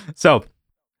 yeah. So,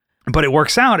 but it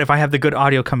works out if I have the good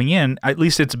audio coming in. At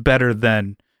least it's better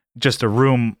than just a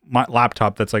room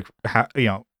laptop that's like,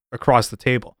 across the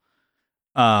table.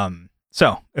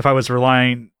 So if I was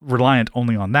reliant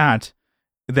only on that,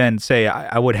 then say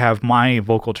I would have my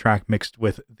vocal track mixed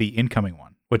with the incoming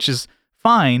one, which is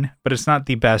fine, but it's not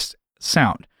the best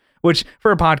sound. Which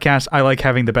for a podcast, I like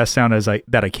having the best sound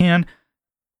that I can.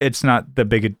 It's not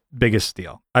the biggest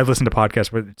deal. I've listened to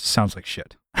podcasts where it just sounds like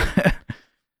shit.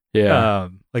 Yeah.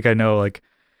 Like I know, like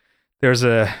there's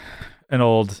an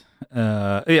old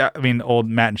old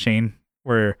Matt and Shane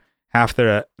where half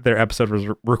their episode was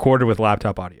recorded with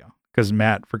laptop audio because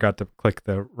Matt forgot to click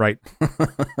the right.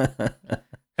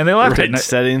 And they left it.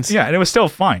 Settings. Yeah, and it was still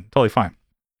fine. Totally fine.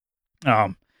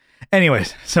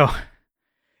 Anyways, so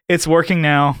it's working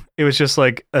now. It was just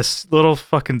like a little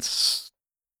fucking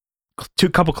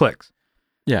couple clicks.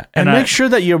 Yeah. And make sure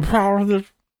that you're proud of the...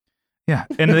 Yeah.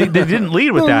 And they didn't lead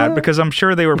with that because I'm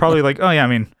sure they were probably like, oh, yeah, I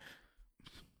mean,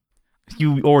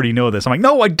 you already know this. I'm like,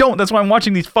 no, I don't. That's why I'm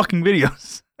watching these fucking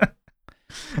videos.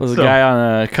 Was a guy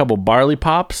on a couple barley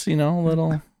pops, a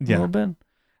little bit.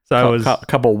 So I was a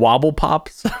couple wobble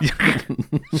pops.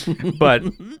 But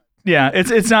yeah,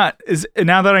 it's not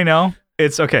now that I know,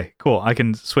 it's okay, cool. I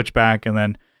can switch back, and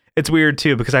then it's weird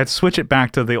too because I have to switch it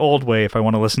back to the old way if I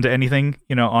want to listen to anything,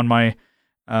 on my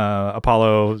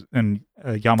Apollo and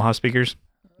Yamaha speakers,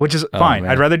 which is fine.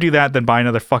 Man. I'd rather do that than buy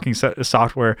another fucking set of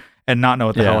software and not know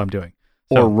what the hell I'm doing.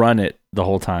 So, or run it the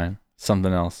whole time,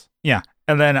 something else. Yeah.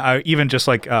 And then I even just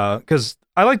like, because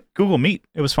I like Google Meet.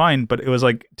 It was fine, but it was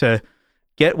like to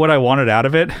get what I wanted out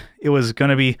of it, it was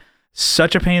going to be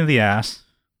such a pain in the ass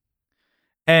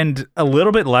and a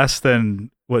little bit less than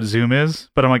what Zoom is.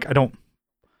 But I'm like, I don't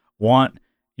want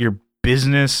your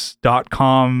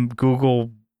business.com,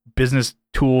 Google business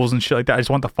tools and shit like that. I just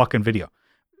want the fucking video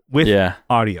with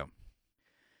audio.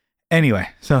 Anyway,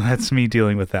 so that's me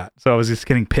dealing with that. So I was just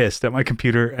getting pissed at my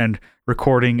computer and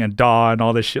recording and DAW and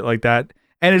all this shit like that.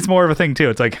 And it's more of a thing too.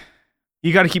 It's like,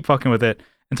 you got to keep fucking with it.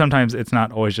 And sometimes it's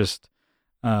not always just,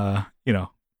 don't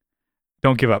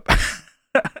give up.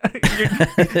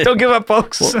 Don't give up,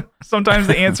 folks. Well, sometimes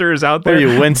the answer is out there. What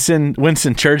are you,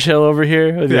 Winston Churchill over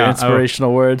here with your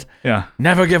inspirational words? Yeah.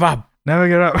 Never give up. Never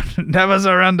give up. Never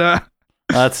surrender.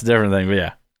 That's a different thing, but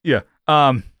yeah. Yeah.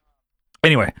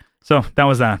 Anyway, so that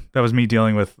was that. That was me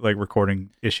dealing with like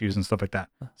recording issues and stuff like that.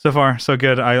 So far, so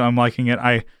good. I'm liking it.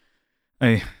 I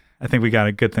think we got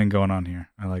a good thing going on here.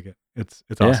 I like it. It's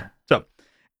awesome. So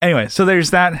anyway, so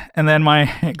there's that. And then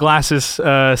my glasses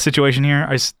situation here.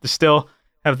 I still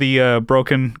have the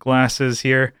broken glasses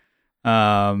here.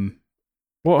 Well,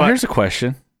 here's a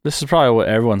question. This is probably what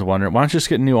everyone's wondering. Why don't you just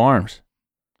get new arms?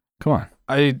 Come on.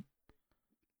 I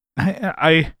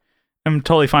am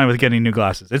totally fine with getting new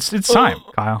glasses. It's time,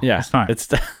 Kyle. Yeah, it's time. It's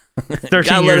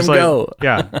 13 years later. Go.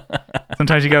 Yeah.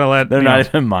 Sometimes you gotta let. They're not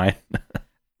even mine.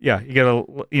 Yeah, you gotta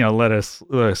let a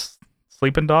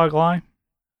sleeping dog lie,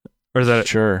 or is that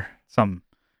sure something?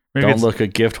 Maybe don't look a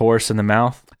gift horse in the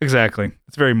mouth. Exactly.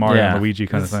 It's very Mario and Luigi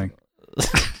kind of thing.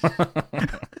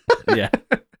 Yeah.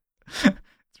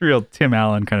 It's a real Tim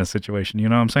Allen kind of situation. You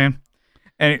know what I'm saying?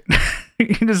 And you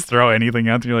can just throw anything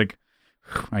out there. You're like,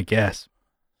 I guess.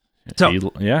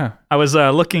 So yeah, I was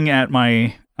looking at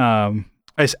my I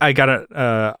got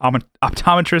a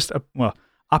optometrist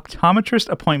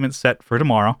appointment set for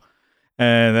tomorrow,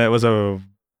 and that was a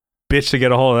bitch to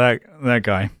get a hold of that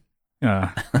guy.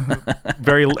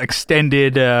 Very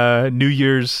extended New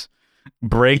Year's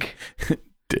break.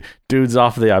 Dude's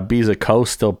off the Ibiza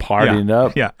coast, still partying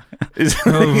up. Yeah,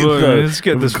 let's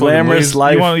get this glamorous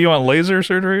life. You want laser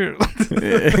surgery?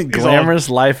 Glamorous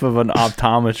life of an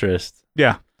optometrist.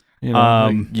 Yeah,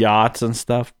 like yachts and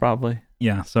stuff, probably.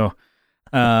 Yeah. So,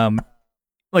 like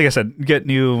I said, get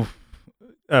new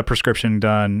prescription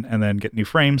done, and then get new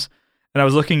frames, And I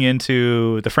was looking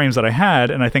into the frames that I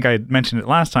had, and I think I mentioned it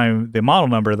last time. The model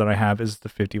number that I have is the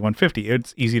 5150.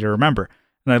 It's easy to remember.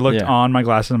 And I looked on my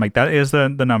glasses. I'm like, that is the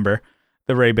number,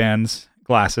 the Ray-Bans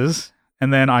glasses.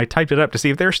 And then I typed it up to see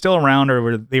if they're still around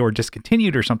or they were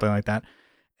discontinued or something like that.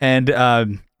 And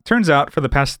turns out for the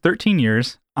past 13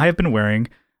 years, I have been wearing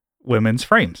women's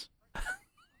frames.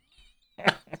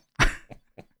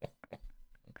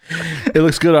 It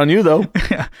looks good on you, though.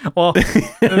 Yeah, well,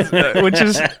 which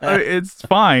is it's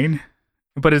fine,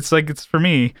 but it's for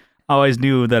me. I always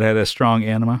knew that I had a strong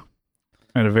anima,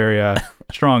 I had a very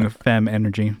strong femme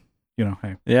energy.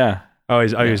 Hey, Yeah. I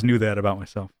always knew that about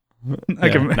myself.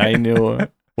 Now you knew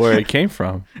where it came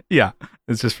from. Yeah,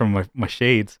 it's just from my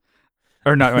shades,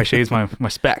 or not my shades, my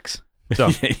specs. So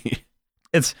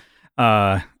it's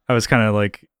I was kind of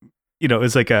like,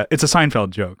 it's it's a Seinfeld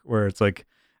joke where it's like.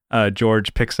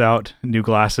 George picks out new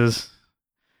glasses,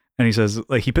 and he says,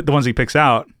 the ones he picks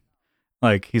out,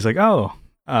 he's like, oh,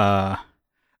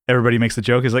 everybody makes the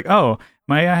joke. He's like, oh,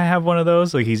 may I have one of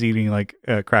those? Like he's eating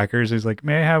crackers. He's like,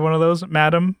 may I have one of those,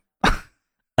 madam?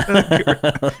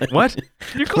 What?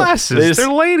 Your glasses?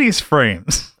 They're ladies'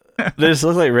 frames. They just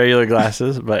look like regular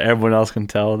glasses, but everyone else can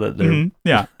tell that they're. Mm-hmm.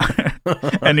 Yeah.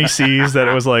 And he sees that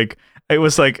it was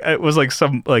like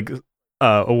some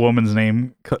a woman's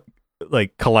name.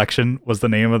 Collection was the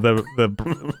name of the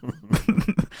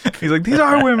he's like, these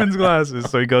are women's glasses.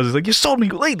 So he's like, you sold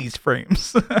me ladies frames.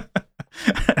 So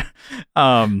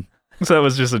that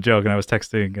was just a joke, and I was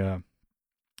texting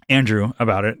Andrew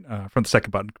about it from the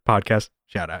Second Button podcast.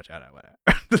 Shout out whatever.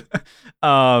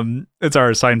 It's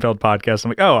our Seinfeld podcast. I'm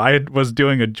like, oh, I was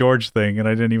doing a George thing and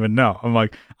I didn't even know. I'm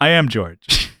like, I am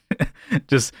George.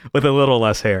 Just with a little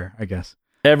less hair, I guess.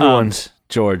 Everyone's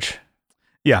George.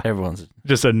 Yeah. Everyone's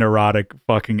just a neurotic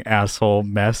fucking asshole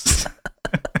mess.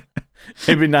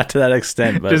 Maybe not to that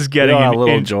extent, but just getting a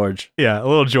little George. Yeah, a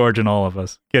little George in all of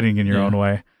us, getting in your own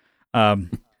way. I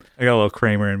got a little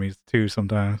Kramer in me too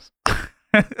sometimes.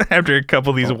 After a couple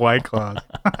of these White Claws.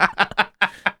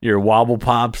 Your wobble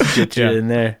pops get you in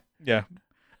there. Yeah.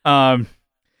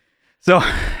 So,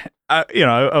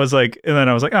 I was like, and then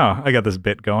I was like, oh, I got this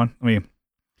bit going. Let me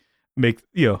make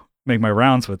my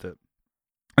rounds with it.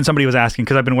 And somebody was asking,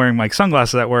 because I've been wearing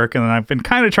sunglasses at work, and I've been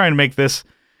kind of trying to make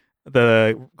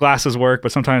the glasses work,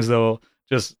 but sometimes they'll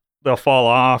fall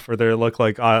off, or they look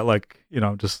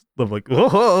just look like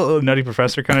Nutty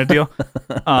Professor kind of deal.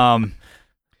 And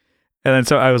then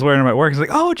so I was wearing them at work. It's like,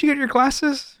 oh, did you get your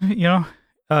glasses?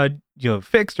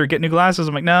 Fixed or get new glasses?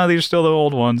 I'm like, no, these are still the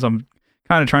old ones. I'm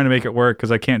kind of trying to make it work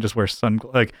because I can't just wear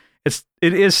it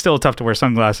is still tough to wear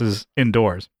sunglasses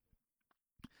indoors.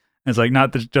 It's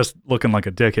not just looking like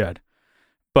a dickhead,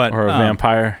 but or a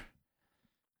vampire,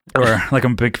 or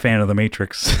I'm a big fan of The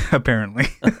Matrix, apparently.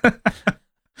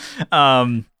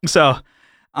 So,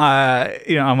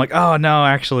 I'm like, oh no,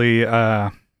 actually,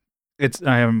 I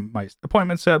have my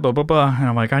appointment set, blah blah blah, and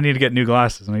I'm like, I need to get new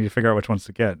glasses. I need to figure out which ones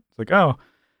to get. It's like, oh,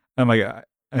 I'm not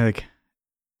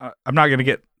gonna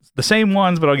get the same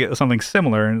ones, but I'll get something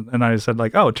similar. And I said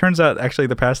oh, it turns out actually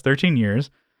the past 13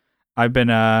 years, I've been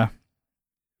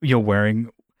wearing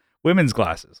women's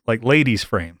glasses, ladies'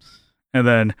 frames. And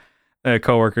then a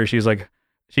coworker, she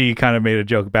kind of made a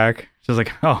joke back. She was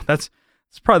like, oh, that's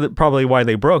probably why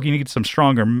they broke. You need some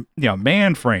stronger,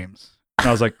 man frames. And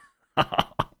I was like,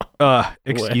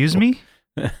 excuse me?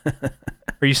 Are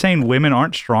you saying women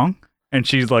aren't strong? And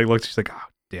she's looked, she's like, oh,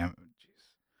 damn it.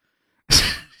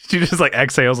 Jeez. She just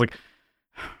exhales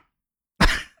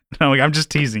I'm like, I'm just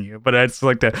teasing you, but I just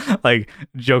like to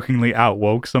jokingly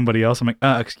outwoke somebody else. I'm like,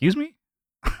 excuse me?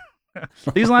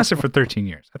 These lasted for 13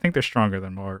 years. I think they're stronger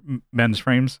than more men's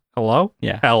frames. Hello?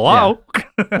 Yeah. Hello?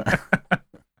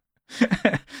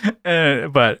 Yeah.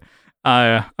 But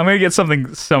I'm going to get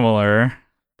something similar,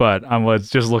 but I was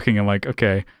just looking, I'm like,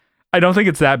 okay, I don't think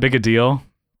it's that big a deal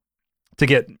to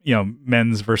get,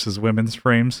 men's versus women's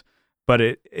frames, but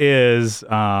it is,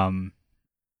 I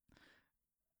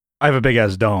have a big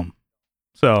ass dome,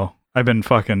 so I've been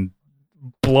fucking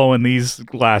blowing these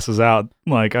glasses out.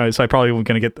 So I probably am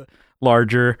gonna get the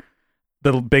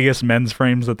biggest men's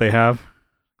frames that they have.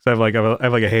 Cause I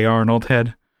have a Hey Arnold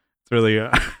head. It's really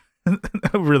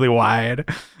really wide.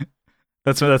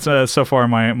 That's so far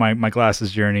my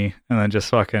glasses journey, and then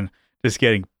just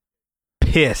getting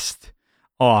pissed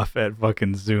off at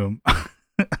fucking Zoom.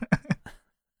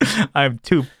 I'm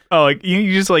too. Oh,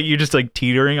 you're just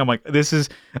teetering. I'm like,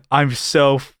 I'm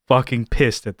so fucking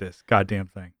pissed at this goddamn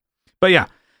thing. But yeah,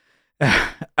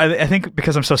 I think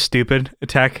because I'm so stupid,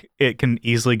 tech, it can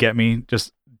easily get me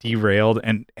just derailed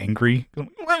and angry.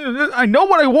 I know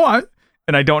what I want,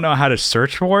 and I don't know how to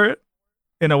search for it.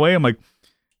 In a way, I'm like,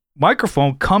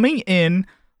 microphone coming in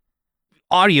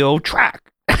audio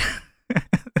track.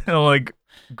 And like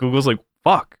Google's like,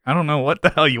 fuck, I don't know what the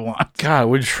hell you want. God,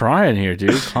 we're trying here,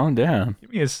 dude. Calm down.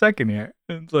 Give me a second here.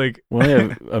 It's like We only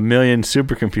have a million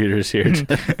supercomputers here.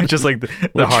 it's just like the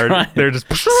We're hard trying. they're just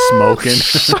Smoking.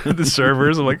 the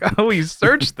servers. I'm like, how do we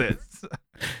search this?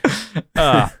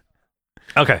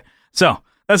 Okay. So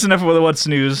that's enough of what's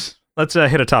news. Let's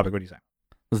hit a topic. What do you say?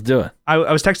 Let's do it. I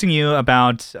was texting you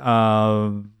about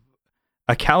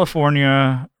a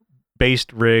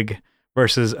California-based rig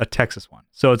versus a Texas one.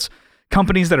 So it's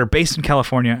companies that are based in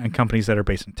California and companies that are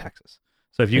based in Texas.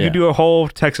 So if you could do a whole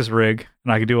Texas rig,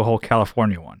 and I could do a whole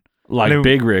California one. Like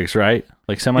big rigs, right?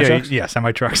 Like semi-trucks? Yeah,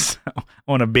 semi-trucks. I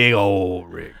want a big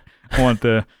old rig. I want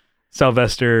the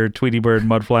Sylvester Tweety Bird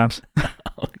mud flaps.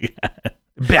 Oh, yeah.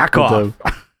 Back off.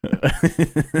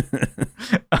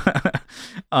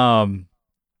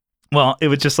 Well, it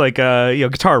was just like a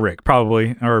guitar rig,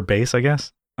 probably, or bass, I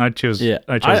guess. I chose.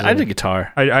 I did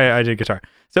guitar. I did guitar.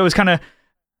 So it was kind of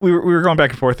we were going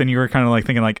back and forth, and you were kind of like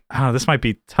thinking like, oh, this might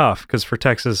be tough because for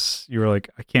Texas, you were like,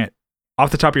 I can't off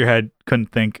the top of your head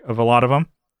couldn't think of a lot of them.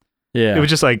 Yeah. It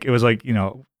was like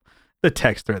the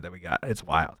text thread that we got. It's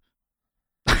wild.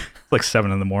 It's like 7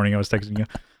 a.m. I was texting you.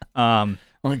 I'm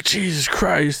like, Jesus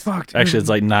Christ. Fuck, dude. Actually, it's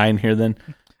like 9 here then.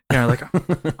 Yeah, like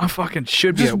I fucking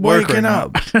should be Just at work waking right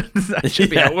up. now. I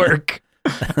should be at work.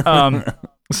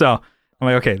 So I'm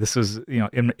like, okay, this was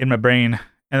in my brain,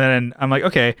 and then I'm like,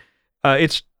 okay,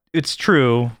 it's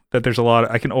true that there's a lot.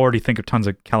 I can already think of tons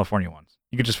of California ones.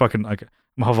 You could just fucking like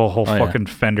have a whole fucking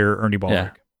Fender Ernie Ball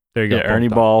rig. There you go. Yeah, Ernie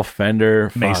Ball,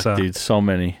 Fender, Mesa. Fuck, dude, so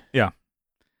many. Yeah.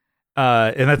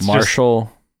 And that's Marshall.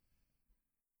 Just,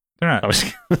 they're not. I was,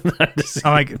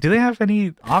 I'm like, do they have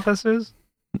any offices?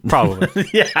 Probably.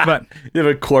 Yeah. But they have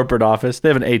a corporate office. They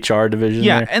have an HR division.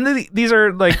 Yeah, there. and these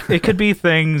are like it could be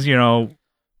things,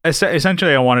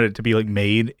 essentially I wanted it to be like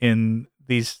made in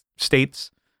these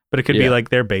states, but it could be like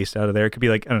they're based out of there. It could be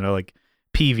like, I don't know, like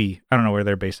PV. I don't know where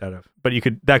they're based out of, but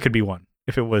that could be one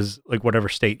if it was like whatever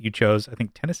state you chose. I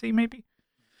think Tennessee maybe.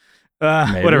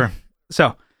 Whatever.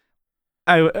 So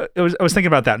I was thinking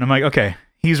about that, and I'm like, okay,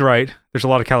 he's right. There's a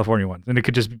lot of California ones, and it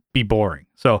could just be boring.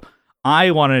 So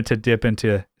I wanted to dip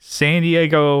into San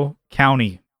Diego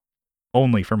County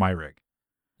only for my rig.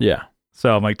 Yeah.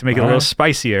 So I'm like, to make it a little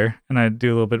spicier, and I do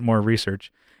a little bit more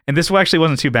research. And this actually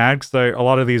wasn't too bad because a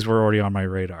lot of these were already on my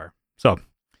radar. So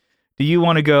do you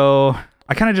want to go?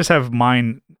 I kind of just have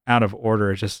mine out of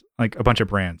order. It's just like a bunch of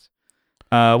brands.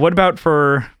 What about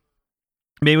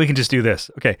maybe we can just do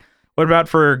this. Okay. What about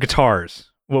for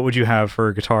guitars? What would you have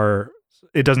for guitar?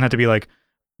 It doesn't have to be like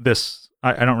this.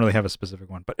 I don't really have a specific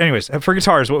one. But anyways, for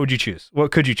guitars, what would you choose?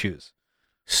 What could you choose?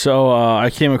 So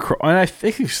I came across, and I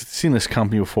think you've seen this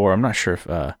company before. I'm not sure if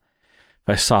I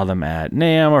saw them at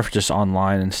NAMM or if just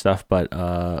online and stuff, but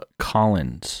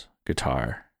Collins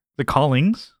guitar. The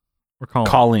Callings? Or Collins?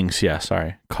 Callings, yeah,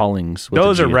 sorry. Callings.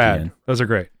 Those are rad. Those are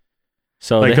great.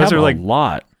 So like, they those have are a like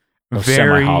lot of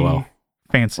very semi-hollow.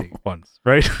 Fancy ones,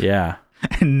 right? Yeah.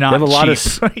 And not they have a lot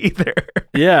cheap of either.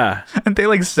 Yeah. Aren't they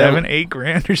like $7-8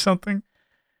 grand or something?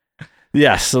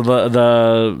 Yeah, so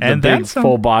the and big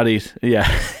full bodied, yeah,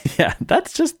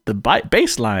 that's just the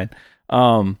baseline.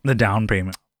 The down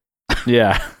payment.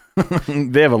 Yeah,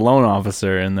 they have a loan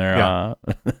officer in there.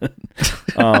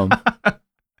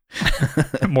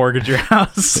 Mortgage your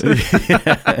house.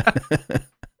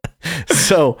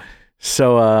 So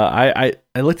I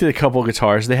looked at a couple of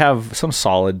guitars. They have some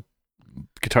solid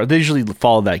guitar. They usually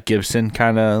follow that Gibson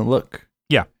kind of look.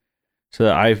 Yeah.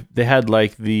 So they had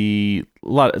like they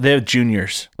have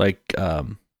juniors like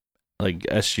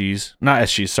SGs, not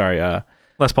SGs, sorry,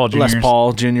 Les Paul Juniors. Les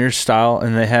Paul Juniors style,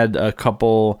 and they had a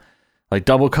couple like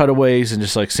double cutaways and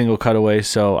just like single cutaways.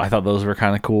 So I thought those were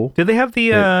kind of cool. Do they have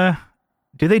the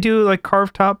do they do like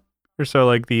carved top or so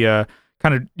like the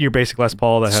kind of your basic Les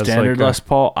Paul that has standard like Les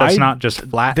Paul? That's not just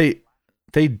flat.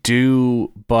 They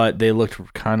do, but they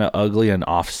looked kind of ugly and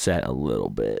offset a little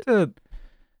bit.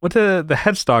 What the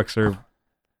headstocks are?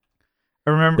 I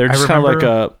remember they're just kind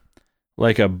of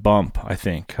like a bump, I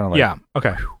think. Kind of like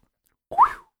okay.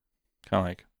 Kind of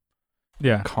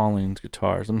like Collins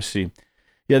guitars. Let me see.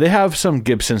 Yeah, they have some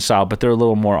Gibson style, but they're a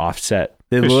little more offset.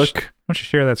 They look. Why don't you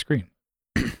share that screen?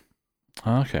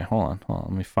 Okay, hold on.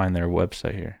 Let me find their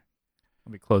website here.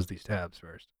 Let me close these tabs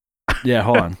first. Yeah,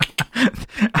 hold on.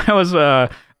 I was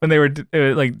when they were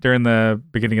like during the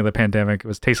beginning of the pandemic, it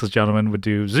was Tasteless Gentleman would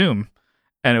do Zoom,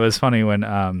 and it was funny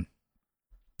when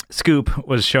Scoop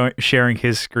was sharing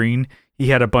his screen. He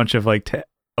had a bunch of like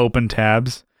open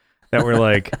tabs that were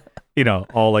like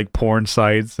all like porn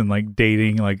sites and like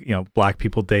dating, like black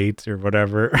people dates or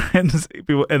whatever. And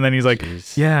then he's like,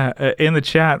 Jeez. yeah, in the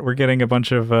chat we're getting a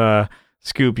bunch of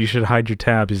Scoop, you should hide your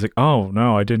tabs. He's like, oh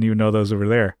no, I didn't even know those over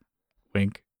there.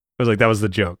 Wink. I was like, that was the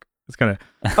joke. It's kind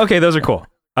of okay. Those are cool.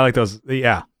 I like those.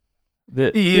 Yeah.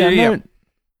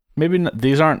 Maybe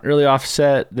these aren't really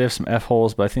offset. They have some F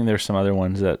holes, but I think there's some other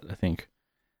ones that I think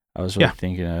I was really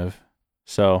thinking of.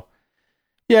 So,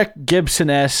 yeah,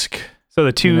 Gibson-esque. So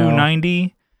the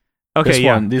 290.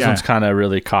 Okay, these ones kind of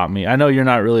really caught me. I know you're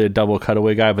not really a double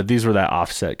cutaway guy, but these were that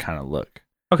offset kind of look.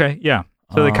 Okay, yeah.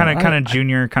 So they kind of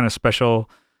junior, kind of special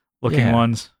looking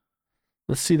ones.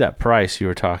 Let's see that price you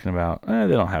were talking about. They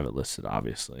don't have it listed,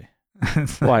 obviously.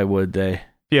 Why would they? If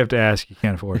you have to ask, you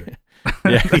can't afford it.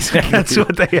 Yeah, exactly. That's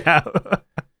what they have.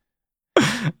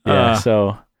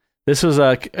 So this was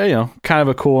kind of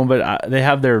a cool one, but they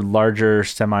have their larger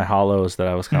semi-hollows that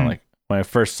I was kind of like, when I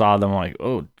first saw them, I'm like,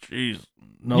 oh, geez.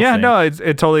 No, it's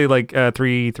totally like a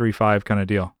 335 kind of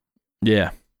deal.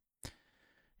 Yeah.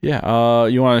 Yeah.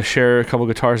 You want to share a couple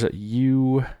guitars that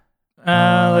you...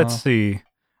 Let's see.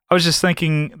 I was just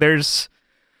thinking there's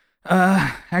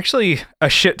actually a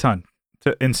shit ton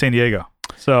in San Diego.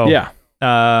 So yeah.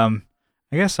 I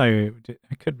guess I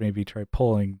could maybe try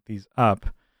pulling these up.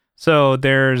 So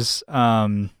there's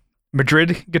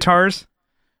Madrid guitars.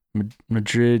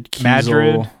 Madrid, Kiesel.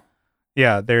 Madrid.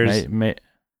 Yeah, there's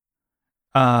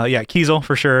Kiesel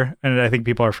for sure, and I think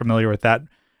people are familiar with that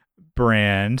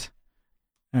brand.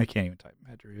 I can't even type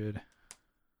Madrid.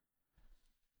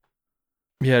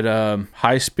 You had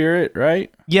High Spirit,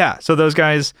 right? Yeah, so those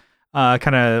guys,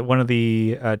 kind of one of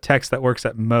the techs that works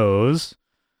at Moe's.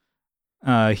 He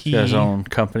has his own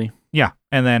company. Yeah,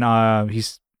 and then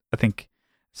he's, I think,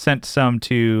 sent one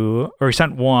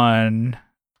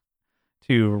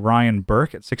to Ryan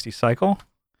Burke at 60 Cycle,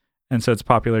 and so it's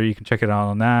popular. You can check it out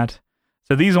on that.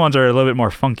 So these ones are a little bit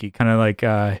more funky, kind of like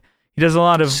he does a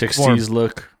lot of 60s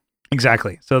look.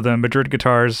 Exactly. So the Madrid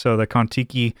guitars, so the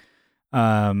Kontiki,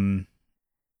 let's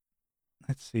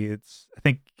see, I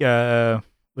think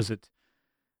was it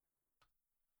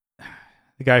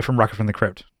the guy from Rocket from the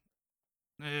Crypt?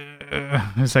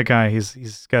 Who's that guy?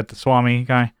 He's got the Swami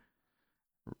guy.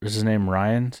 Is his name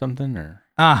Ryan something or?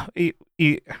 Who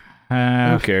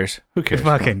cares? Who cares?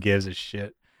 Fucking gives a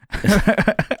shit.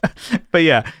 But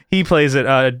yeah, he plays it.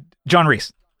 John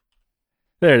Reese.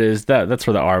 There it is. That's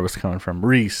where the R was coming from.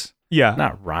 Reese. Yeah,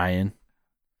 not Ryan.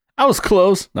 I was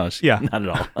close. No, not at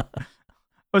all. I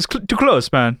was too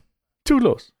close, man. Too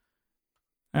close.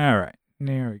 All right,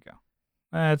 there we go.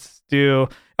 Let's do.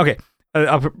 Okay,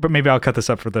 but maybe I'll cut this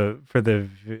up for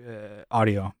the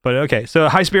audio. But okay, so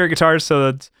High Spirit guitars.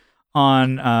 So that's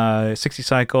on 60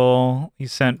 Cycle. He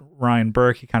sent Ryan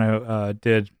Burke. He kind of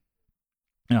did.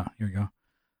 Oh, here we go.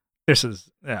 This is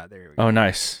there we go. Oh,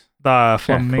 nice. The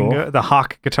Flamingo, cool. The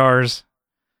Hawk guitars.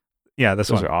 Yeah,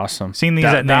 those are awesome. Seen these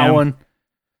at NAMM.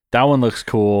 That one looks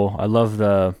cool. I love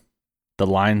the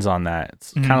lines on that.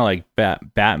 It's kind of like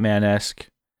Batman-esque.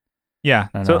 Yeah.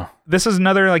 So this is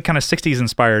another like kind of 60s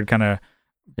inspired kind of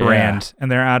brand, and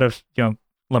they're out of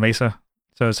La Mesa.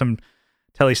 So some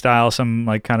Tele style, some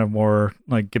like kind of more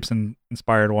like Gibson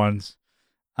inspired ones.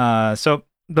 So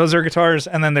those are guitars,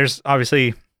 and then there's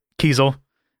obviously Kiesel,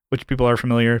 which people are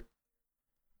familiar.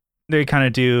 They kind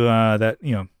of do that,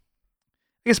 I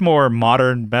guess more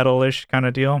modern metal-ish kind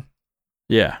of deal.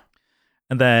 Yeah.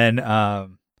 And then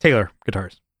Taylor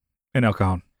guitars in El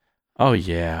Cajon. Oh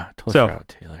yeah, totally forgot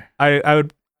Taylor. I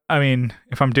would. I mean,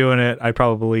 if I'm doing it, I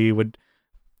probably would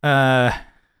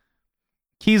Kiesel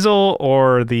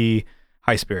or the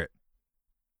High Spirit.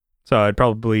 So I'd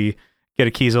probably get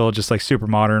a Kiesel, just like super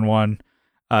modern one.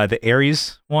 The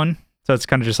Aries one. So it's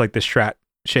kind of just like the Strat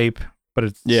shape, but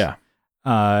it's they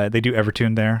do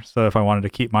Evertune there. So if I wanted to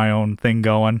keep my own thing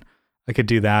going, I could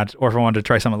do that. Or if I wanted to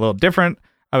try something a little different,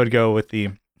 I would go with the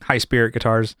High Spirit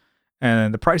guitars.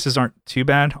 And the prices aren't too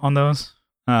bad on those.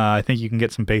 I think you can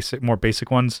get some more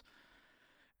basic ones,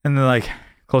 and they're like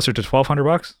closer to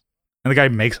 $1,200. And the guy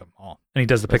makes them all, and he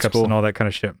does the pickups and all that kind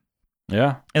of shit.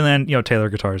 Yeah. And then Taylor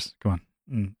guitars. Come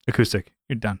on, acoustic.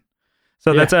 You're done.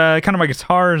 So that's kind of my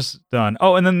guitars done.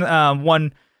 Oh, and then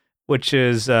one, which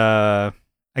is I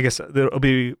guess it'll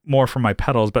be more for my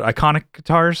pedals, but Iconic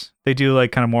guitars. They do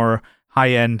like kind of more high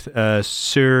end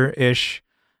Suhr-ish.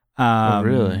 Oh,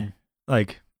 really?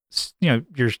 Like.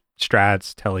 Your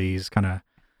Strats, Teles, kind of,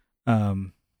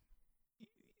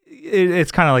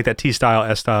 it's kind of like that T style,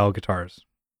 S style guitars.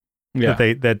 Yeah,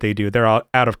 that they do. They're all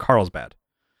out of Carlsbad.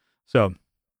 So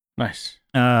nice.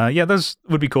 Those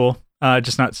would be cool.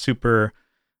 Just not super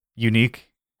unique.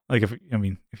 Like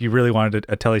if you really wanted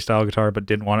a Tele style guitar but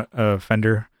didn't want a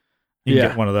Fender, you can Yeah.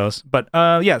 get one of those. But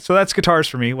yeah, so that's guitars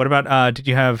for me. What about did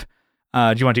you have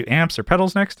do you want to do amps or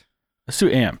pedals next? Let's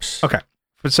do amps. Okay.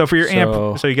 So for your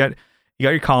amp, so you got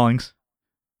your Collings,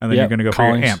 and then you're gonna go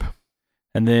Collings. for your amp.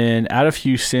 And then out of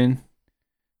Houston,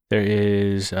 there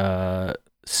is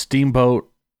Steamboat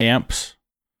amps.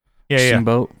 Yeah.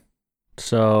 Steamboat.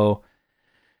 So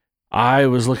I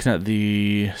was looking at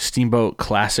the Steamboat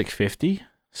Classic 50.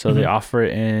 So they offer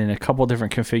it in a couple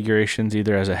different configurations,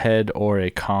 either as a head or a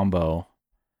combo.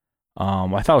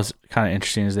 I thought was kind of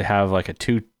interesting is they have like a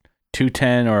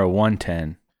 210 or a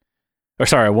 110. Or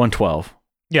sorry, a 112.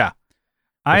 Yeah.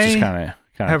 Which is kind of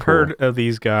have cool. heard of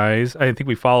these guys. I think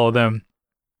we follow them.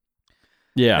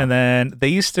 Yeah. And then they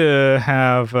used to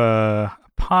have a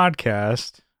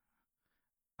podcast.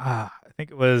 I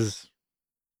think it was.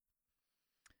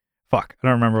 Fuck, I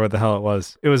don't remember what the hell it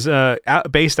was. It was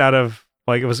based out of,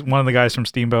 like, it was one of the guys from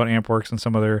Steamboat Ampworks and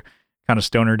some other kind of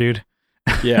stoner dude.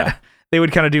 Yeah. They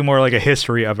would kind of do more like a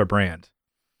history of a brand.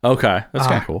 Okay. That's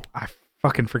kind of cool. I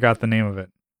fucking forgot the name of it.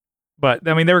 But,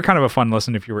 I mean, they were kind of a fun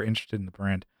listen if you were interested in the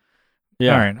brand.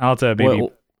 Yeah. All right, I'll have to maybe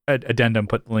addendum,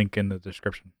 put the link in the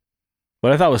description.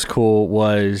 What I thought was cool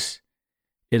was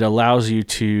it allows you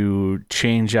to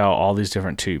change out all these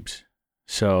different tubes.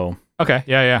 So Okay,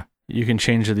 yeah. you can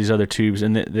change to these other tubes,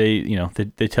 and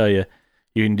they tell you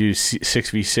can do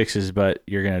 6v6s, but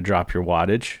you're gonna drop your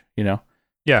wattage.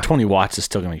 Yeah. 20 watts is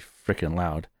still gonna be freaking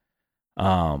loud.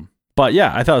 But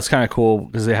yeah, I thought it's kind of cool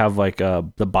because they have like the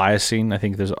biasing. I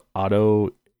think there's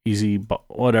auto, easy,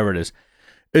 whatever it is.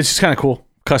 It's just kind of cool,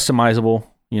 customizable.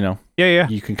 Yeah.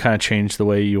 You can kind of change the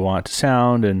way you want it to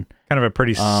sound, and Kind of a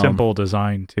pretty simple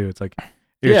design, too. It's like,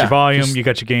 here's your volume, you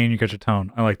got your gain, you got your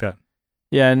tone. I like that.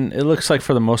 yeah, and it looks like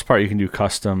for the most part you can do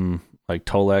custom like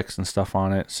Tolex and stuff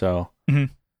on it. So, Mhm.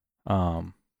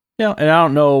 and I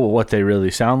don't know what they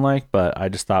really sound like, but I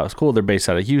just thought it was cool. They're based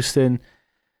out of Houston,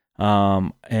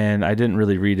 and I didn't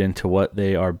really read into what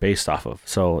they are based off of.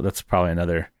 So that's probably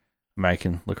another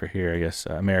American looker here, I guess.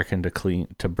 American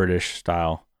to British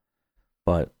style,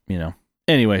 but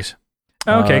anyways.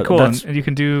 Okay, cool. that's- And you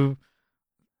can do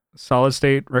solid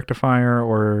state rectifier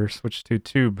or switch to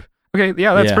tube. Okay,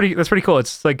 yeah, that's pretty cool.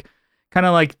 It's like kind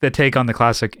of like the take on the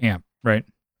classic amp, right?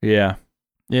 Yeah,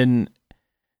 and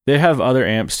they have other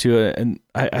amps too. And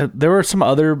there were some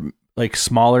other like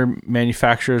smaller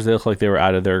manufacturers. They look like they were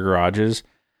out of their garages.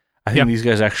 I think these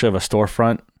guys actually have a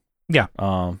storefront. Yeah.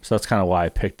 So that's kind of why I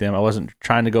picked them. I wasn't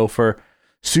trying to go for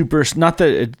super. Not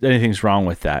that anything's wrong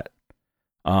with that.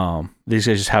 These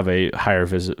guys just have a higher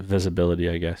visibility,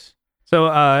 I guess. So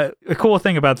the cool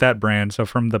thing about that brand, so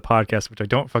from the podcast, which I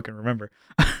don't fucking remember,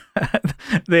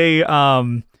 they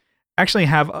actually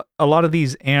have a lot of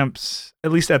these amps,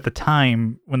 at least at the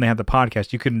time when they had the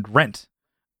podcast, you could rent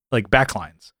like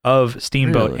backlines of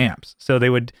Steamboat Really? amps. So they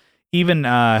would even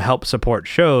help support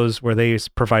shows where they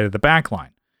provided the backline.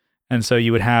 And so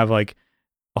you would have like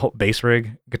a whole bass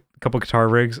rig, a couple guitar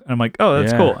rigs. And I'm like, oh,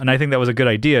 that's cool. And I think that was a good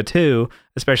idea too,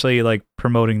 especially like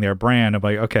promoting their brand of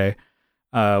like, okay,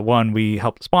 one, we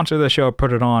help sponsor the show,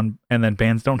 put it on, and then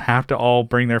bands don't have to all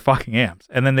bring their fucking amps.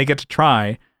 And then they get to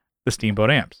try the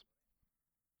Steamboat amps.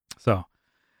 So,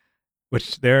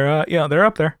 which they're up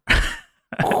there.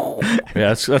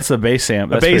 Yeah, that's the bass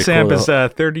amp. That's the bass pretty amp cool, is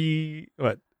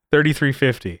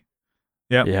 3350.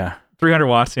 Yep. Yeah, 300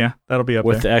 watts. Yeah, that'll be up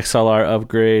with there. the XLR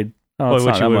upgrade. Oh, it's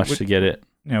Which not you that would- much to get it.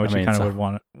 Yeah, which I mean, you kind it's of would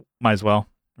want it. Might as well,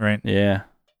 right? Yeah,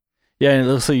 and it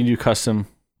looks like you do custom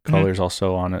colors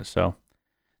also on it. So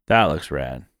that looks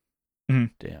rad.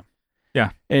 Mhm. Damn.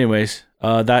 Yeah. Anyways,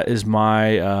 that is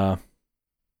my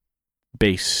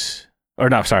bass. Or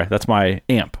no, sorry, that's my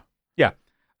amp.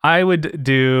 I would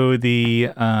do the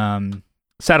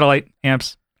satellite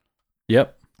amps.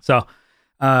 Yep. So,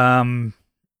 I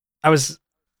was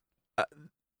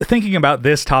thinking about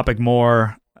this topic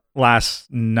more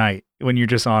last night when you're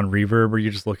just on Reverb or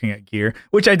you're just looking at gear,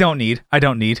 which I don't need,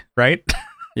 right?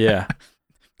 Yeah.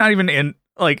 Not even in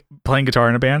like playing guitar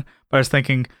in a band, but I was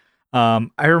thinking, I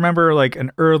remember like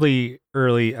an early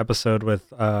episode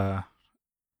with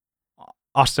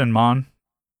Austin Mon,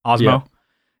 Osmo. Yeah.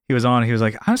 He was on. He was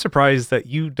like, I'm surprised that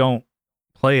you don't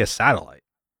play a satellite.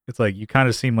 It's like you kind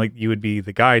of seem like you would be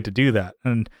the guy to do that.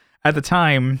 And at the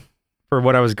time, for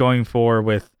what I was going for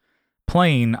with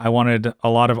playing, I wanted a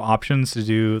lot of options to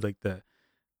do like the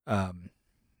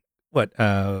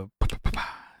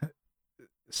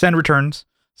send returns.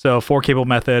 So 4 cable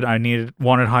method. I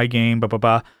wanted high gain,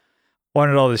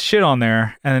 wanted all this shit on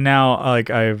there. And then now like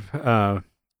I've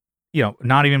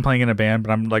not even playing in a band,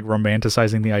 but I'm like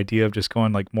romanticizing the idea of just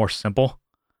going like more simple.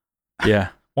 Yeah.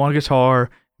 One guitar,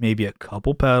 maybe a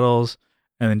couple pedals,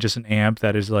 and then just an amp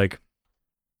that is like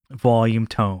volume,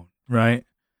 tone, right?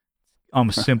 I'm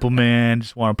a simple man,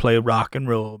 just want to play rock and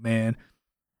roll, man.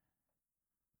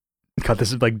 God,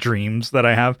 this is like dreams that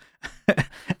I have.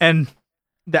 And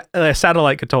that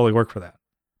satellite could totally work for that.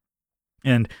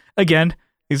 And again,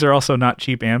 these are also not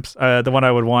cheap amps. The one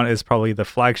I would want is probably the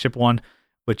flagship one,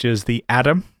 which is the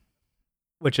Atom,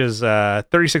 which is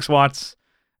 36 watts,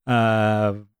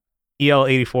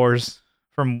 EL84s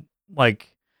from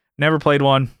like, never played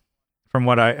one. From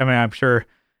what I mean, I'm sure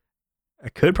I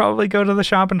could probably go to the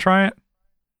shop and try it,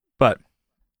 but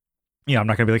yeah, I'm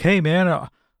not gonna be like, hey man, I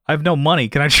have no money.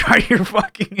 Can I try your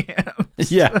fucking amps?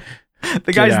 Yeah.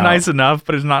 The guy's nice enough,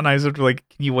 but it's not nice enough to like,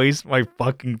 can you waste my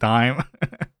fucking time?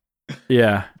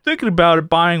 Yeah. Thinking about it,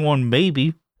 buying one,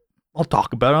 maybe. I'll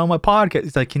talk about it on my podcast.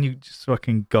 He's like, can you just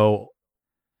fucking go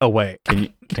away?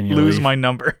 Can you lose leave? my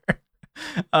number?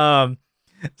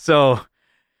 So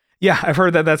yeah, I've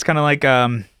heard that that's kind of like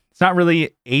it's not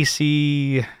really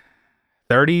AC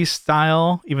 30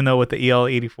 style, even though with the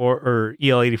EL84 or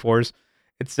EL84s,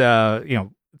 it's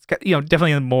it's got,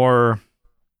 definitely more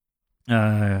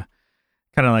kind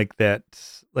of like that,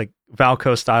 like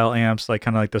Valco style amps, like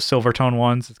kind of like the Silvertone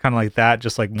ones. It's kind of like that,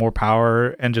 just like more power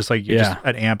and just like just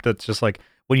an amp that's just like,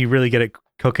 when you really get it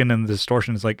cooking and the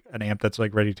distortion is like an amp that's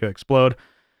like ready to explode.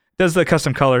 Does the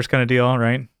custom colors kind of deal,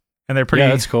 right? And they're pretty,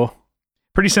 that's cool.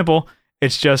 Pretty simple.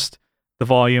 It's just the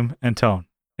volume and tone,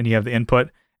 and you have the input.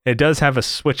 It does have a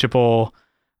switchable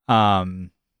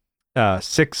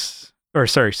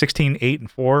 16, 8,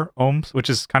 and 4 ohms, which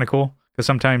is kind of cool because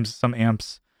sometimes some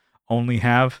amps only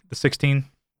have the 16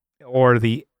 or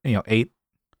the 8 if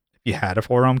you had a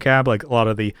 4 ohm cab. Like a lot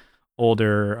of the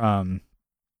older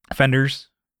Fenders,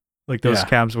 like those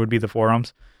cabs would be the 4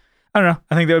 ohms. I don't know.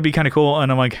 I think that would be kind of cool.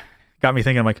 And I'm like, got me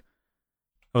thinking, I'm like,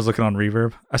 I was looking on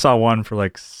Reverb. I saw one for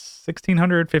like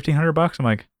 $1,600, $1,500. I'm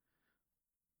like,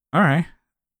 all right,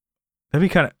 that'd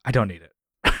be kind of, I don't need it.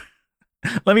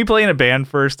 Let me play in a band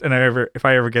first. And if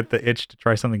I ever get the itch to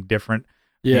try something different,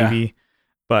 maybe.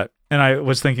 But, and I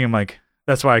was thinking, I'm like,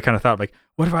 that's why I kind of thought, like,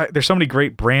 what if there's so many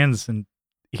great brands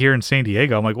here in San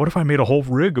Diego. I'm like, what if I made a whole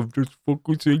rig of just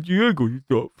fucking San Diego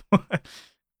stuff?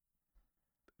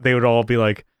 They would all be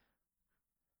like,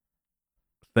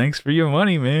 thanks for your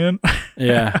money, man.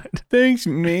 Yeah. Thanks,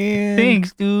 man.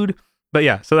 Thanks, dude. But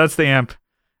yeah, so that's the amp.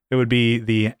 It would be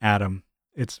the Atom.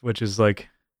 Which is like,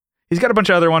 he's got a bunch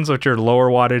of other ones which are lower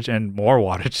wattage and more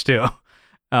wattage too.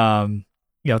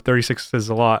 36 is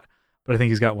a lot, but I think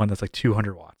he's got one that's like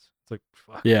 200 watts. It's like,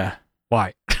 fuck. Yeah.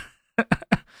 Why?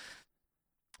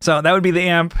 So that would be the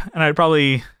amp, and I'd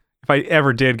probably, if I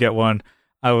ever did get one,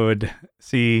 I would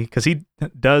see, because he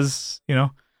does,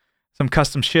 some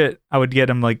custom shit. I would get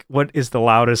him like, what is the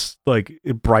loudest like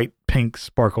bright pink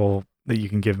sparkle that you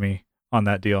can give me on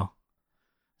that deal?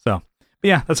 So, but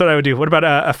yeah, that's what I would do. What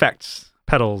about effects,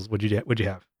 pedals? Would you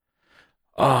have?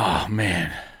 Oh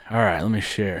man! All right, let me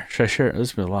share. Should I share?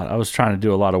 This has been a lot. I was trying to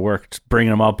do a lot of work, just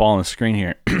bringing them up all on the screen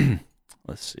here.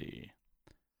 Let's see.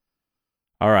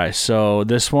 All right, so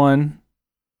this one,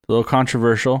 a little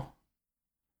controversial.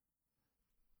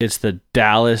 It's the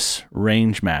Dallas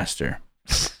Rangemaster.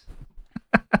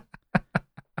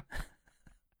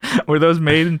 Were those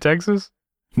made in Texas?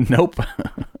 Nope.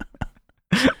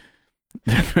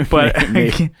 But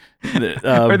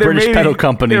British pedal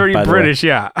company. They're by British, the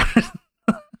way.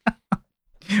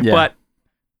 yeah. But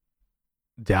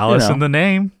Dallas in the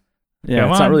name.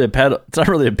 Yeah, it's not really a pedal. It's not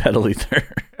really a pedal either.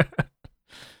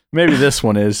 Maybe this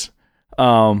one is.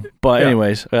 But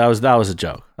anyways, that was a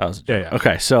joke. That was a joke. Yeah.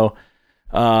 Okay, so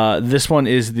this one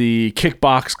is the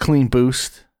Kickbox Clean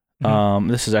Boost.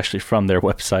 This is actually from their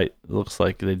website. It looks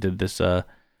like they did this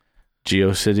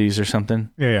GeoCities or something.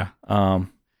 Yeah. And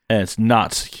it's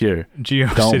not secure.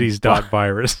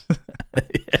 GeoCities.virus.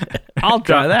 I'll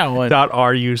try that one.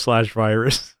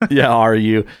 .ru/virus. Yeah,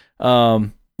 RU.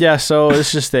 Yeah, so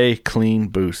it's just a clean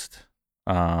boost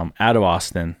out of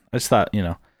Austin. I just thought,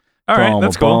 all right,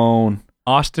 that's cool.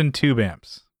 Austin tube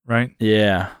amps, right?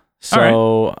 Yeah.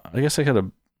 So I guess I could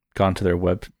have gone to their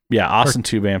web. Yeah, Austin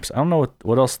tube amps. I don't know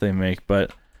what else they make,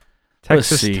 but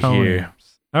Texas let's see Tone here.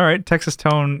 amps. All right, Texas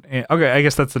Tone. Okay, I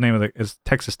guess that's the name of is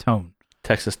Texas Tone.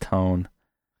 Texas Tone.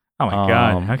 Oh my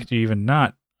god, how could you even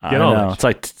not get I all know.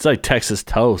 that? It's like Texas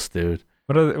Toast, dude.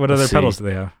 What other pedals do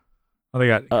they have? Oh, they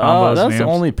got combos. That's and the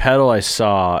amps. only pedal I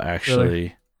saw actually.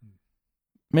 Really?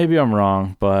 Maybe I'm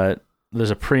wrong, but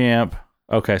there's a preamp.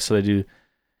 Okay, so they do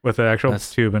with the actual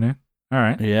tube in it. All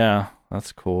right. Yeah,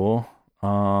 that's cool.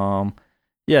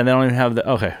 Yeah, they don't even have the.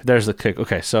 Okay, there's the kick.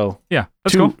 Okay, so yeah,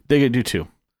 that's two. Cool. They could do 2.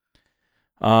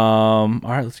 All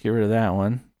right, let's get rid of that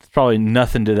one. It's probably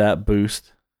nothing to that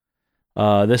boost.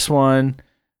 This one,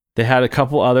 They had a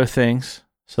couple other things.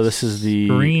 So this is the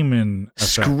Screaming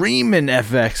effect. Screamin'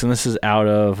 FX, and this is out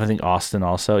of, I think, Austin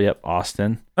also. Yep,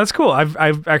 Austin. That's cool.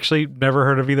 I've actually never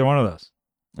heard of either one of those.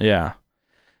 Yeah.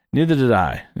 Neither did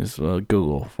I. Just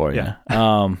Google for you. Yeah.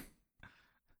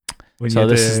 So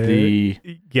this is the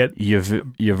get brands for a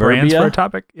Euverbia.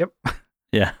 topic. Yep.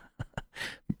 Yeah.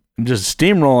 I'm just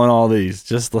steamrolling all these.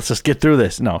 Let's just get through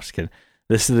this. No, just kidding.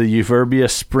 This is the Euverbia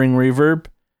Spring Reverb.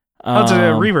 Oh, it's a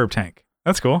reverb tank.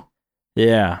 That's cool.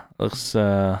 Yeah. Looks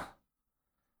kind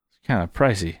of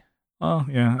pricey. Oh,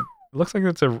 yeah. It looks like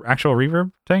it's an actual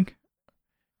reverb tank.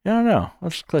 I don't know.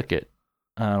 Let's click it.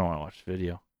 I don't want to watch the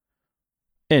video.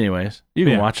 Anyways, you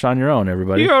can watch it on your own,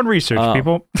 everybody. Your own research,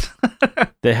 people.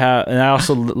 They have, and I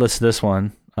also list this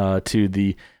one to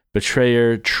the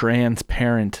Betrayer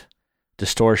Transparent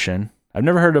Distortion. I've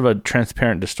never heard of a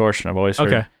transparent distortion. I've always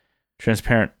heard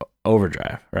transparent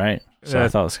overdrive, right? So I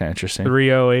thought it was kind of interesting.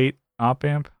 308 op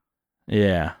amp.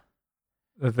 Yeah.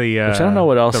 Which I don't know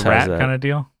what else the has rat kind of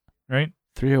deal, right?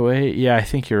 308. Yeah, I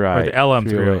think you're right. Or the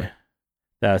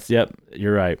LM308. Yep,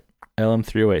 you're right.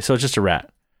 LM308. So it's just a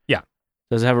rat. Yeah.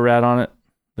 Does it have a rat on it?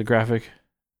 The graphic?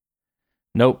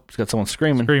 Nope. It's got someone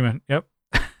screaming. Yep.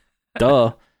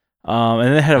 Duh.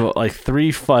 And they had like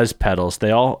 3 fuzz pedals.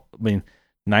 They all,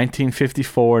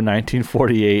 1954,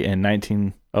 1948,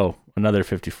 and another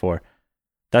 54.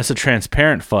 That's a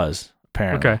transparent fuzz,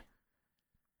 apparently. Okay.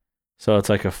 So it's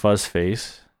like a fuzz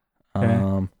face.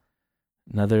 Okay.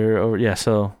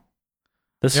 So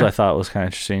this is what I thought was kind of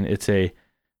interesting. It's a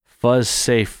fuzz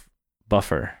safe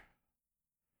buffer.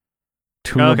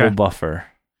 Tunable buffer.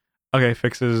 Okay,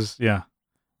 fixes, the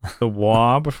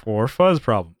wah before fuzz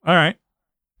problem. All right,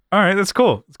 that's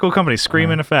cool. It's a cool company.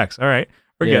 Screaming Effects. All right,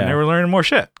 we're getting there. We're learning more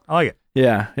shit. I like it.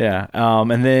 Yeah.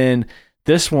 And then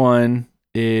this one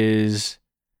is,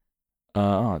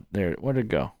 there. Where'd it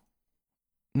go?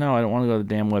 No, I don't want to go to the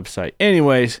damn website.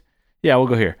 Anyways, we'll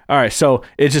go here. All right, so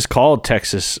it's just called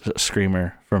Texas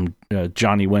Screamer from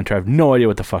Johnny Winter. I have no idea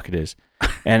what the fuck it is.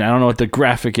 And I don't know what the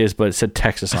graphic is, but it said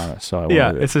Texas on it. So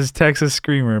it says Texas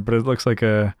Screamer, but it looks like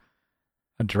a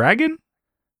dragon?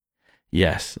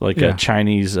 Yes, like a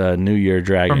Chinese New Year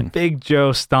dragon. From Big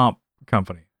Joe Stomp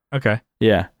Company. Okay.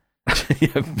 Yeah.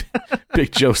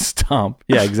 Big Joe Stomp.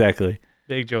 Yeah, exactly.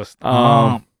 Big Joe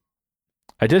Stomp.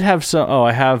 I did have some. Oh,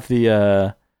 I have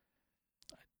the.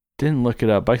 Didn't look it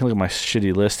up, but I can look at my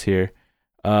shitty list here.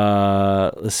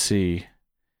 Let's see.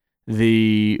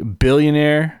 The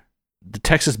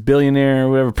Texas Billionaire,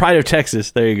 whatever, Pride of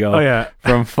Texas. There you go. Oh, yeah.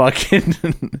 From fucking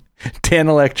Dan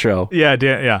Electro. Yeah.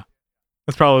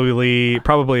 That's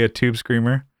probably a tube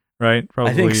screamer, right?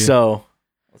 Probably. I think so.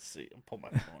 Let's see. I'll pull my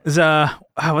phone. Is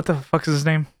what the fuck is his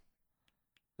name?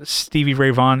 Stevie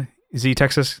Ray Vaughan. Is he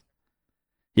Texas?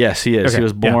 Yes, he is. Okay, he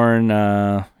was born.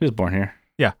 He was born here.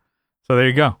 Yeah. So there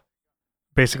you go.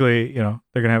 Basically, they're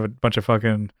gonna have a bunch of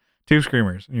fucking tube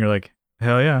screamers, and you're like,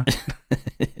 hell yeah.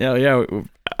 Hell yeah, we're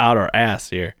out our ass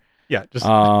here. Yeah. Just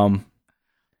and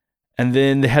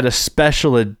then they had a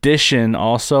special edition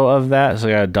also of that, so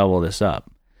I gotta double this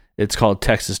up. It's called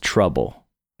Texas Trouble.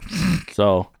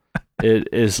 So it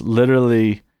is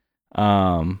literally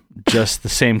just the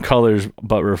same colors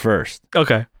but reversed.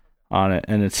 Okay. On it,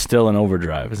 and it's still an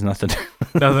overdrive. It's nothing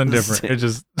different. It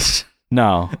just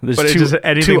no. But it's just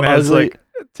anything that has like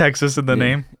Texas in the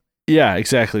name. Yeah,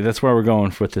 exactly. That's where we're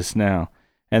going with this now.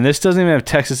 And this doesn't even have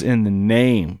Texas in the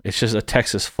name. It's just a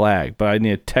Texas flag. But I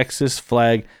need a Texas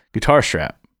flag guitar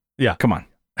strap. Yeah. Come on.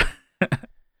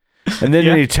 And then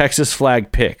you need Texas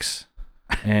flag picks.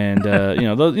 And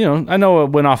those, I know it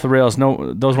went off the rails.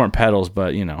 No, those weren't pedals,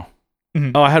 but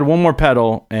Mm-hmm. Oh, I had one more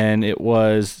pedal, and it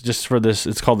was just for this.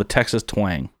 It's called the Texas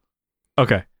Twang.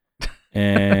 Okay.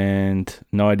 And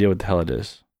no idea what the hell it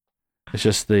is. It's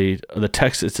just the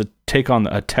Texas. It's a take on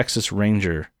a Texas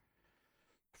Ranger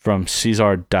from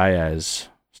Cesar Diaz.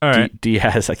 All right.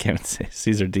 Diaz. I can't say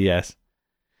Cesar Diaz.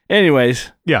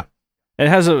 Anyways. Yeah. It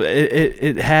has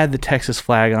it had the Texas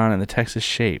flag on it and the Texas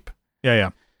shape.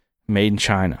 Yeah. Made in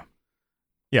China.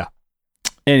 Yeah.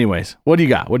 Anyways, what do you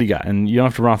got? And you don't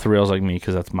have to run off the rails like me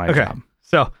because that's my job.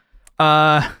 So,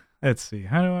 let's see.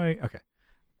 How do I? Okay.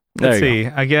 Let's see.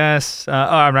 Go. I guess.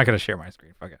 I'm not going to share my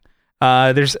screen. Fuck it.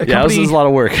 There's a company. Yeah, this is a lot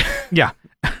of work. Yeah.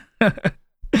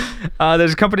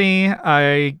 There's a company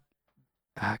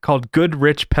called Good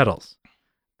Rich Pedals.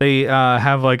 They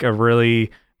have like a really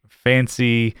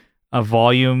fancy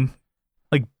volume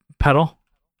like pedal.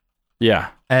 Yeah.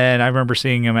 And I remember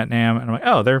seeing them at NAMM, and I'm like,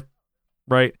 oh, they're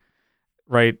right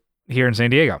here in San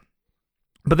Diego.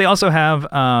 But they also have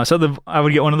I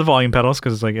would get one of the volume pedals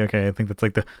because it's like, okay, I think that's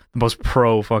like the most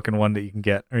pro fucking one that you can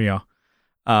get, or yeah.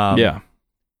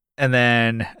 And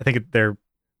then I think they're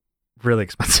really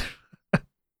expensive.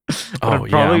 Oh,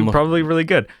 probably really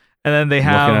good. And then they looking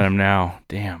have at them now.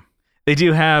 Damn. they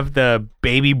do have the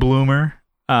Baby Bloomer,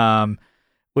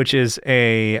 which is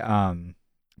a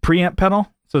preamp pedal.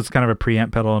 So it's kind of a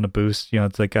preamp pedal and a boost.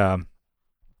 It's like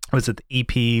what's it,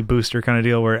 the EP booster kind of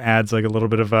deal where it adds like a little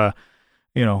bit of a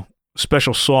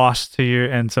special sauce to your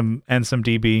and some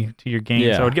dB to your gain.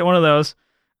 Yeah. So I would get one of those.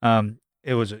 The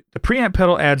preamp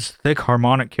pedal adds thick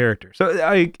harmonic character. So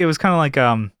it was kind of like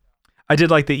I did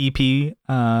like the EP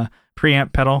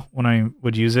preamp pedal when I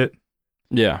would use it.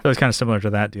 Yeah. So it's kind of similar to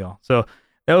that deal. So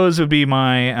those would be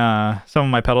my some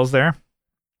of my pedals there.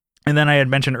 And then I had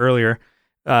mentioned earlier,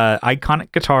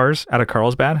 Iconic Guitars out of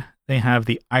Carlsbad. They have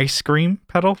the Ice Cream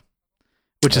pedal,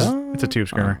 which is it's a tube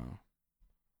screamer.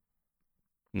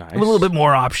 Nice. A little bit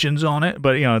more options on it,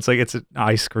 but it's an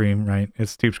ice cream, right?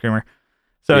 It's tube screamer.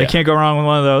 So you can't go wrong with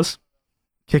one of those.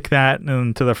 Kick that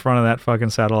into the front of that fucking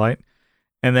satellite.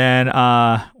 And then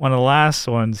one of the last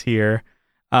ones here,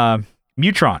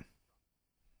 Mutron.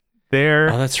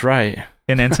 They're that's right.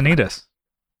 in Encinitas.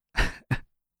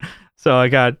 So I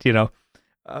got,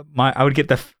 I would get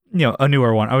the, a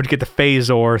newer one. I would get the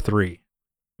Phasor 3,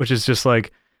 which is just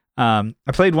like, I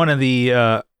played one of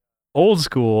the old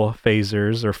school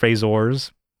phasers or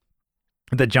phasors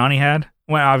that Johnny had.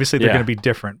 Well, obviously they're going to be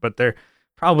different, but they're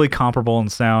probably comparable in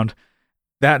sound.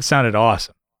 That sounded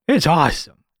awesome. It's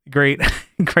awesome. Great,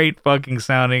 great fucking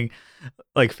sounding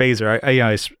like phaser.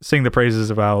 I sing the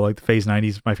praises of how like the Phase 90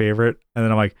 is my favorite, and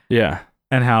then I'm like,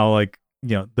 and how like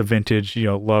the vintage,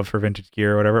 love for vintage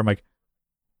gear or whatever. I'm like,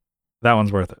 that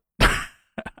one's worth it.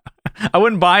 I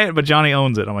wouldn't buy it, but Johnny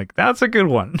owns it. I'm like, that's a good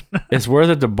one. It's worth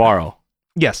it to borrow.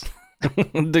 Yes.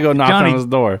 To go knock Johnny, on his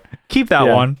door. Keep that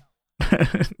one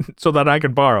so that I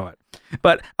could borrow it.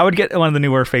 But I would get one of the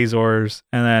newer Phasors,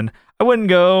 and then I wouldn't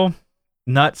go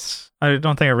nuts. I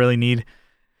don't think I really need,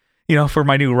 for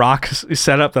my new rock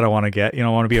setup that I want to get. I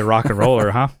want to be a rock and roller,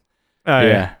 huh?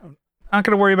 Yeah. Not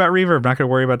going to worry about reverb. Not going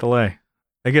to worry about delay.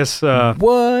 I guess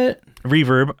what?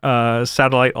 Reverb,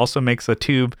 Satellite also makes a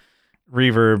tube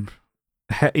reverb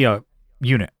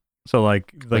unit. So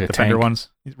like the Fender ones,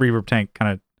 reverb tank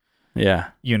kind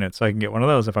of unit. So I can get one of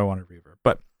those if I wanted reverb.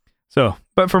 But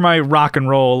for my rock and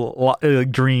roll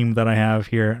dream that I have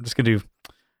here, I'm just going to do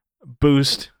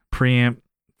boost, preamp,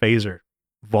 phaser,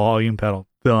 volume pedal.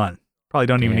 Done. Probably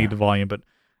don't even need the volume, but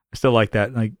I still like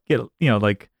that. Like get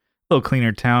like little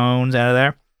cleaner tones out of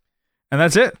there. And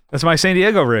that's it. That's my San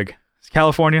Diego rig. It's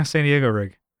California, San Diego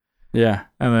rig. Yeah.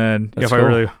 And then if I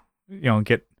really,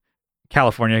 get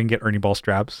California, I can get Ernie Ball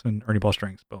straps and Ernie Ball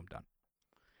strings. Boom, done.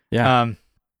 Yeah.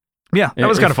 That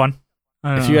was kind of fun.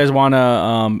 If you guys want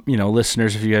to,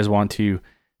 listeners, if you guys want to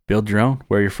build your own,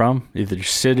 where you're from, either your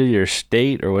city or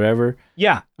state or whatever.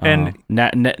 Yeah. And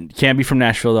can't be from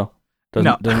Nashville though.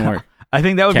 Doesn't work. I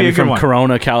think that would be a good one. From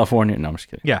Corona, California. No, I'm just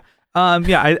kidding. Yeah.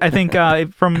 I think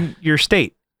from your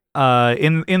state,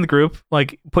 in the group,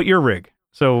 like put your rig.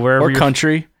 So wherever or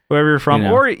country, wherever you're from,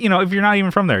 or if you're not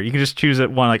even from there, you can just choose it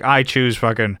one. Like I choose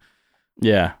fucking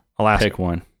Alaska. Pick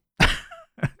one.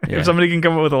 If somebody can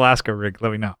come up with Alaska rig,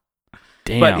 let me know.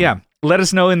 Damn. But let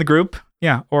us know in the group.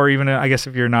 Yeah, or even I guess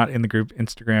if you're not in the group,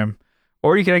 Instagram,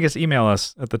 or you can email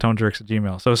us at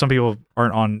thetonejerks@gmail.com. So some people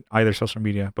aren't on either social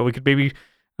media, but we could maybe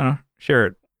share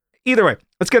it. Either way,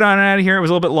 let's get on out of here. It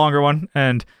was a little bit longer one,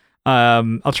 and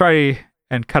I'll try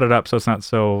and cut it up so it's not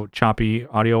so choppy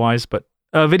audio wise. But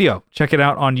video, check it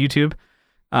out on YouTube.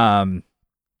 The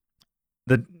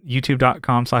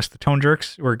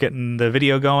youtube.com/thetonejerks. We're getting the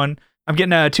video going. I'm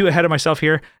getting too ahead of myself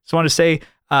here. Just want to say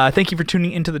thank you for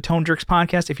tuning into the Tone Jerks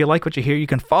podcast. If you like what you hear, you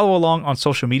can follow along on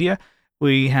social media.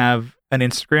 We have an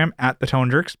Instagram at the Tone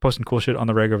Jerks, posting cool shit on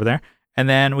the reg over there. And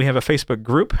then we have a Facebook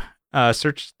group.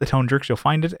 Search the Tone Jerks, you'll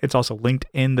find it. It's also linked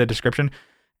in the description.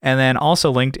 And then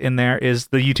also linked in there is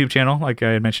the YouTube channel, like I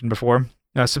had mentioned before.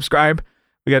 Subscribe.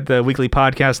 We got the weekly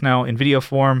podcast now in video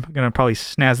form. I'm going to probably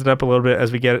snazz it up a little bit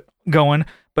as we get it going,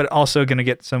 but also going to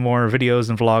get some more videos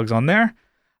and vlogs on there.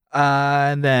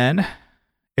 And then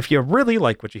if you really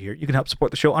like what you hear, you can help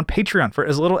support the show on Patreon for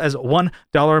as little as $1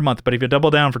 a month. But if you double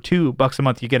down for $2 a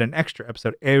month, you get an extra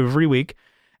episode every week.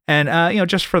 And,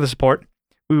 just for the support,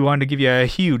 we wanted to give you a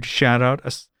huge shout out,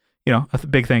 a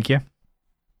big thank you.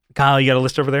 Kyle, you got a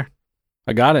list over there?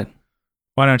 I got it.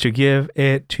 Why don't you give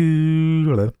it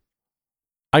to...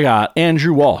 I got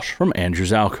Andrew Walsh from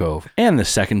Andrew's Alcove and the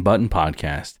Second Button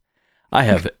Podcast. I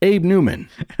have Abe Newman,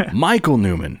 Michael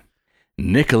Newman,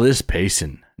 Nicholas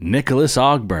Payson, Nicholas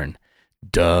Ogburn,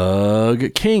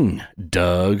 Doug King,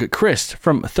 Doug Christ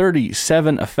from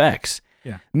 37 Effects,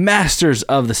 Masters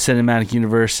of the Cinematic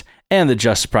Universe, and the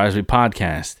Just Surprise Me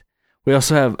Podcast. We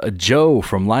also have a Joe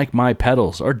from Like My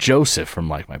Pedals, or Joseph from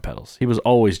Like My Pedals. He was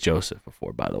always Joseph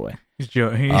before, by the way. He's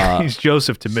Joe. He's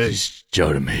Joseph to me. He's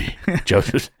Joe to me.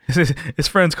 Joseph. His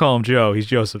friends call him Joe. He's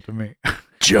Joseph to me.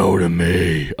 Joe to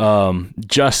me.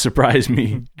 Just Surprise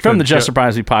Me. From the Just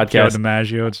Surprise Me podcast. Joe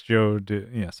DiMaggio. It's Joe.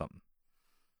 Something.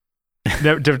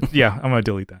 Yeah, I'm going to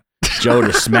delete that. Joe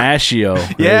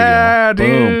DiSmashio. Yeah,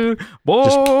 dude. Whoa.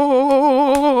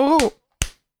 Oh,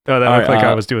 that looked like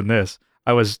I was doing this.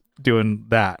 I was doing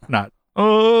that, not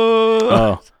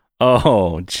oh,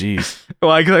 jeez.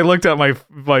 Well, I looked at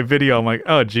my video. I'm like,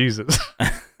 oh Jesus.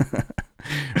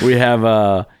 We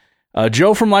have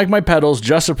Joe from Like My Pedals,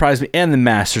 Just Surprise Me, and the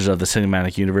Masters of the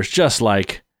Cinematic Universe, just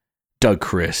like Doug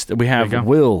Christ. We have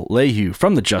Will Lehue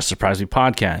from the Just Surprise Me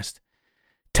podcast.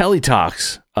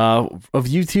 Teletalks of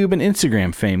YouTube and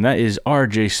Instagram fame. That is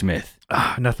RJ Smith.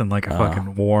 Nothing like a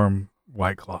fucking warm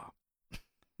White Claw.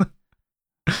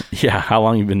 Yeah, how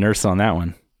long you been nursing on that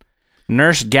one?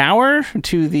 Nurse Gower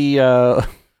to the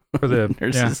for the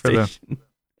nurses station.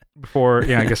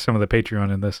 I guess some of the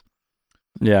Patreon in this.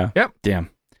 Yeah. Yep. Damn.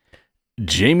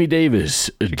 Jamie Davis,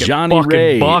 you Johnny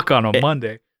Ray, buck on a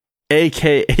Monday.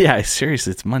 AK. Yeah,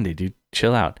 seriously, it's Monday, dude.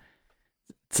 Chill out.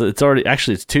 It's already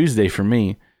it's Tuesday for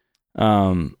me.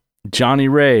 Johnny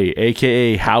Ray,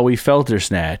 aka Howie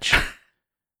Feltersnatch.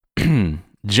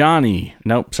 Johnny.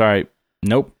 Nope. Sorry.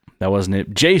 Nope. That wasn't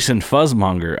it. Jason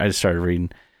Fuzzmonger. I just started reading.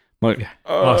 I'm like,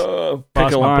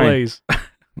 pick a line.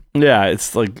 Yeah,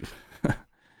 it's like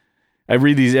I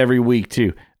read these every week too.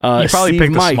 You probably Steve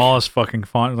picked Mike. the smallest fucking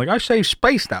font. Like I save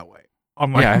space that way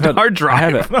on my hard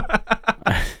drive.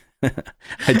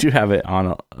 I do have it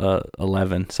on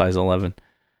 11, size 11.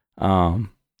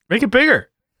 Make it bigger.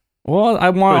 Well, I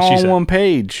want all on one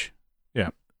page. Yeah.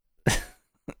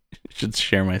 Should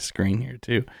share my screen here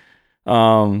too.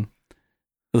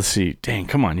 Let's see. Dang,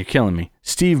 come on, you're killing me.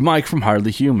 Steve Mike from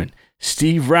Hardly Human.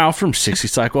 Steve Ralph from 60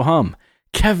 Cycle Hum.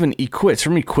 Kevin Equits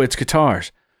from Equits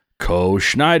Guitars. Co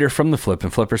Schneider from the Flippin'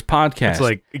 Flippers podcast. It's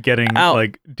like getting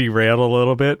like derailed a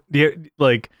little bit.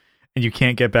 Like, and you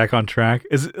can't get back on track.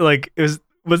 Was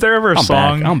there ever a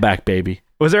song? I'm back, baby.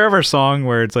 Was there ever a song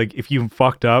where it's like if you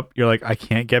fucked up, you're like, I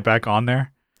can't get back on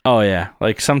there? Oh yeah.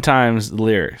 Like sometimes the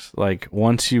lyrics, like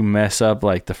once you mess up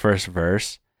like the first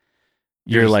verse,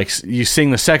 you're like you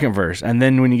sing the second verse, and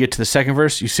then when you get to the second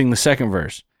verse, you sing the second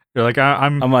verse. You're like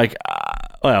I'm like,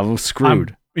 I'm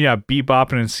screwed.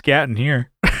 Bebopping and scatting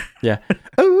here. Yeah.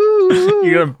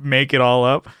 You're gonna make it all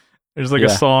up. There's like a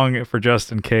song for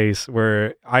Just In Case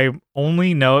where I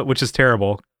only know it, which is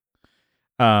terrible.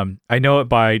 I know it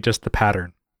by just the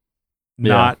pattern,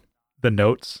 not the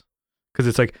notes, because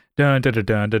it's like dun dun dun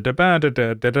dun dun dun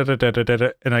dun dun dun dun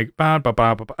dun, and like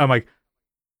I'm like,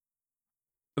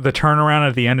 the turnaround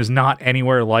at the end is not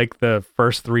anywhere like the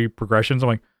first three progressions. I'm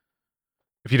like,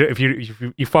 if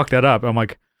you fuck that up, I'm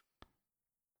like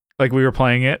we were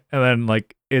playing it, and then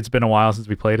like it's been a while since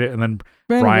we played it, and then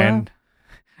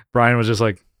Brian was just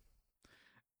like,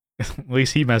 at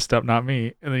least he messed up, not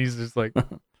me, and then he's just like,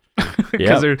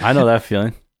 yeah, I know that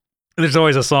feeling. There's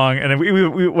always a song, and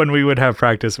we when we would have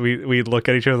practice, we'd look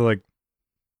at each other like,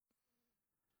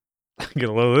 get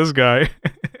a load of this guy.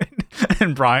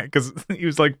 And Brian, because he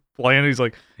was like playing, he's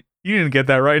like, you didn't get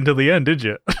that right until the end, did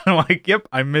you? I'm like, yep,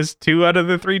 I missed 2 out of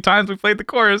the 3 times we played the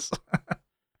chorus.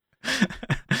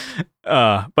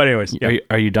 But anyways, yeah.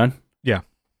 Are you done? Yeah.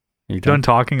 Are you done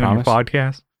talking Promise? On your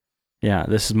podcast? Yeah,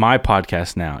 this is my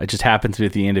podcast now. It just happens to be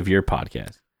at the end of your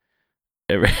podcast.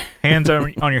 Hands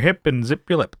on your hip and zip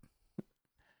your lip.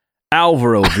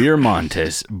 Alvaro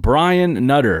Viramontes, Brian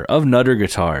Nutter of Nutter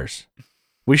Guitars.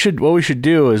 What we should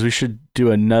do is we should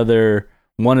do another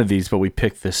one of these, but we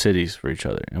pick the cities for each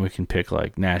other, and we can pick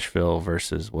like Nashville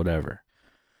versus whatever,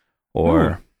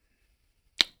 or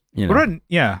you know,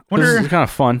 wonder. This is kind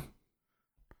of fun.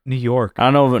 New York.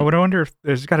 I don't know. I wonder if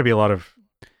there's got to be a lot of.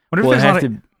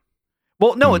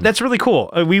 Well, no, that's really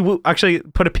cool. We will actually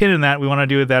put a pin in that. We want to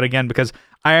do that again because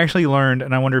I actually learned,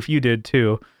 and I wonder if you did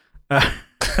too.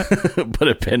 Put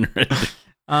a pin in it.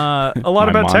 A lot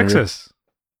about Texas.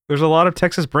 There's a lot of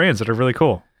Texas brands that are really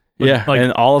cool. Yeah, like,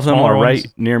 and all of them are right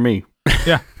near me.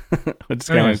 Yeah. It's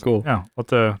kind of cool. Yeah, we'll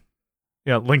have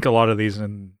to link a lot of these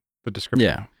in the description.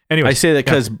 Yeah. Anyway, I say that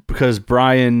because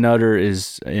Brian Nutter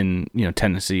is in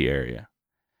Tennessee area.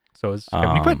 So is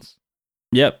Kevin Quits.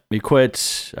 Yep, he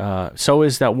quits. So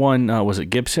is that one? Was it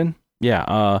Gibson?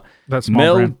 Yeah. That's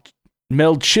Mel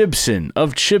Chibson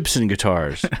of Chibson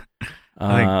Guitars.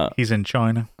 I think he's in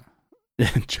China.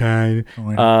 Sean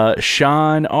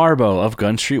Arbo of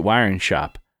Gun Street Wiring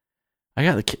Shop. I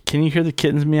got can you hear the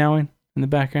kittens meowing in the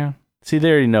background? See, they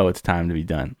already know it's time to be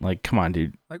done. Like, come on,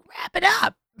 dude. Like, wrap it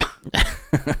up.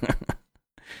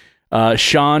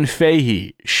 Sean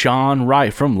Fahey, Sean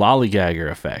Wright from Lollygagger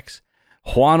Effects,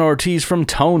 Juan Ortiz from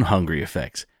Tone Hungry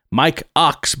Effects, Mike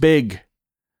Oxbig.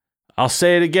 I'll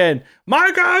say it again.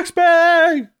 Mike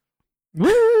Oxbig!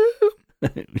 Woo!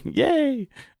 Yay!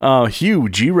 Hugh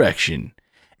G-Rection.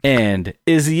 And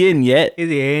is he in yet? Is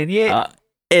he in yet?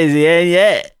 Is he in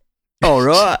yet? All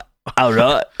right. All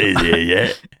right. Is he in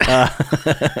yet?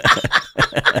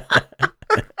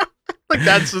 Like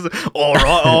that's just, all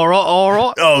right. All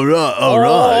right.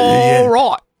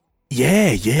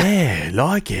 Yeah,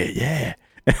 like it, yeah.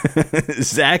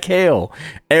 Zach Hale,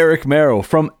 Eric Merrill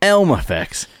from Elm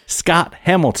Effects, Scott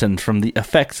Hamilton from the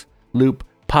Effects Loop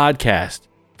podcast,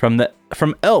 from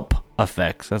Elp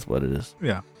Effects. That's what it is.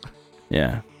 Yeah.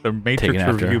 Yeah. The Matrix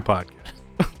Review podcast.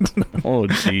 Oh,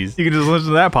 jeez. You can just listen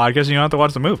to that podcast and you don't have to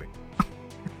watch the movie.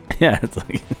 Yeah, it's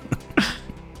like...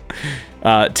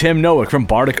 Tim Nowick from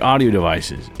Bardic Audio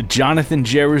Devices, Jonathan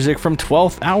Jerezik from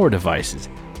 12th Hour Devices,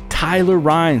 Tyler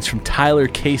Rhines from Tyler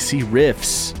KC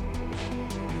Riffs,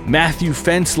 Matthew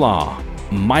Fenslaw,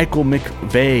 Michael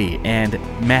McVeigh, and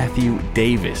Matthew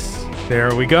Davis.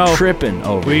 There we go. Tripping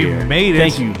over here. We made it.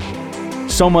 Thank you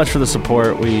so much for the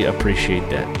support. We appreciate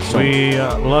that. We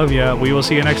love you. We will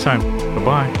see you next time.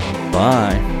 Bye-bye.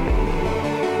 Bye.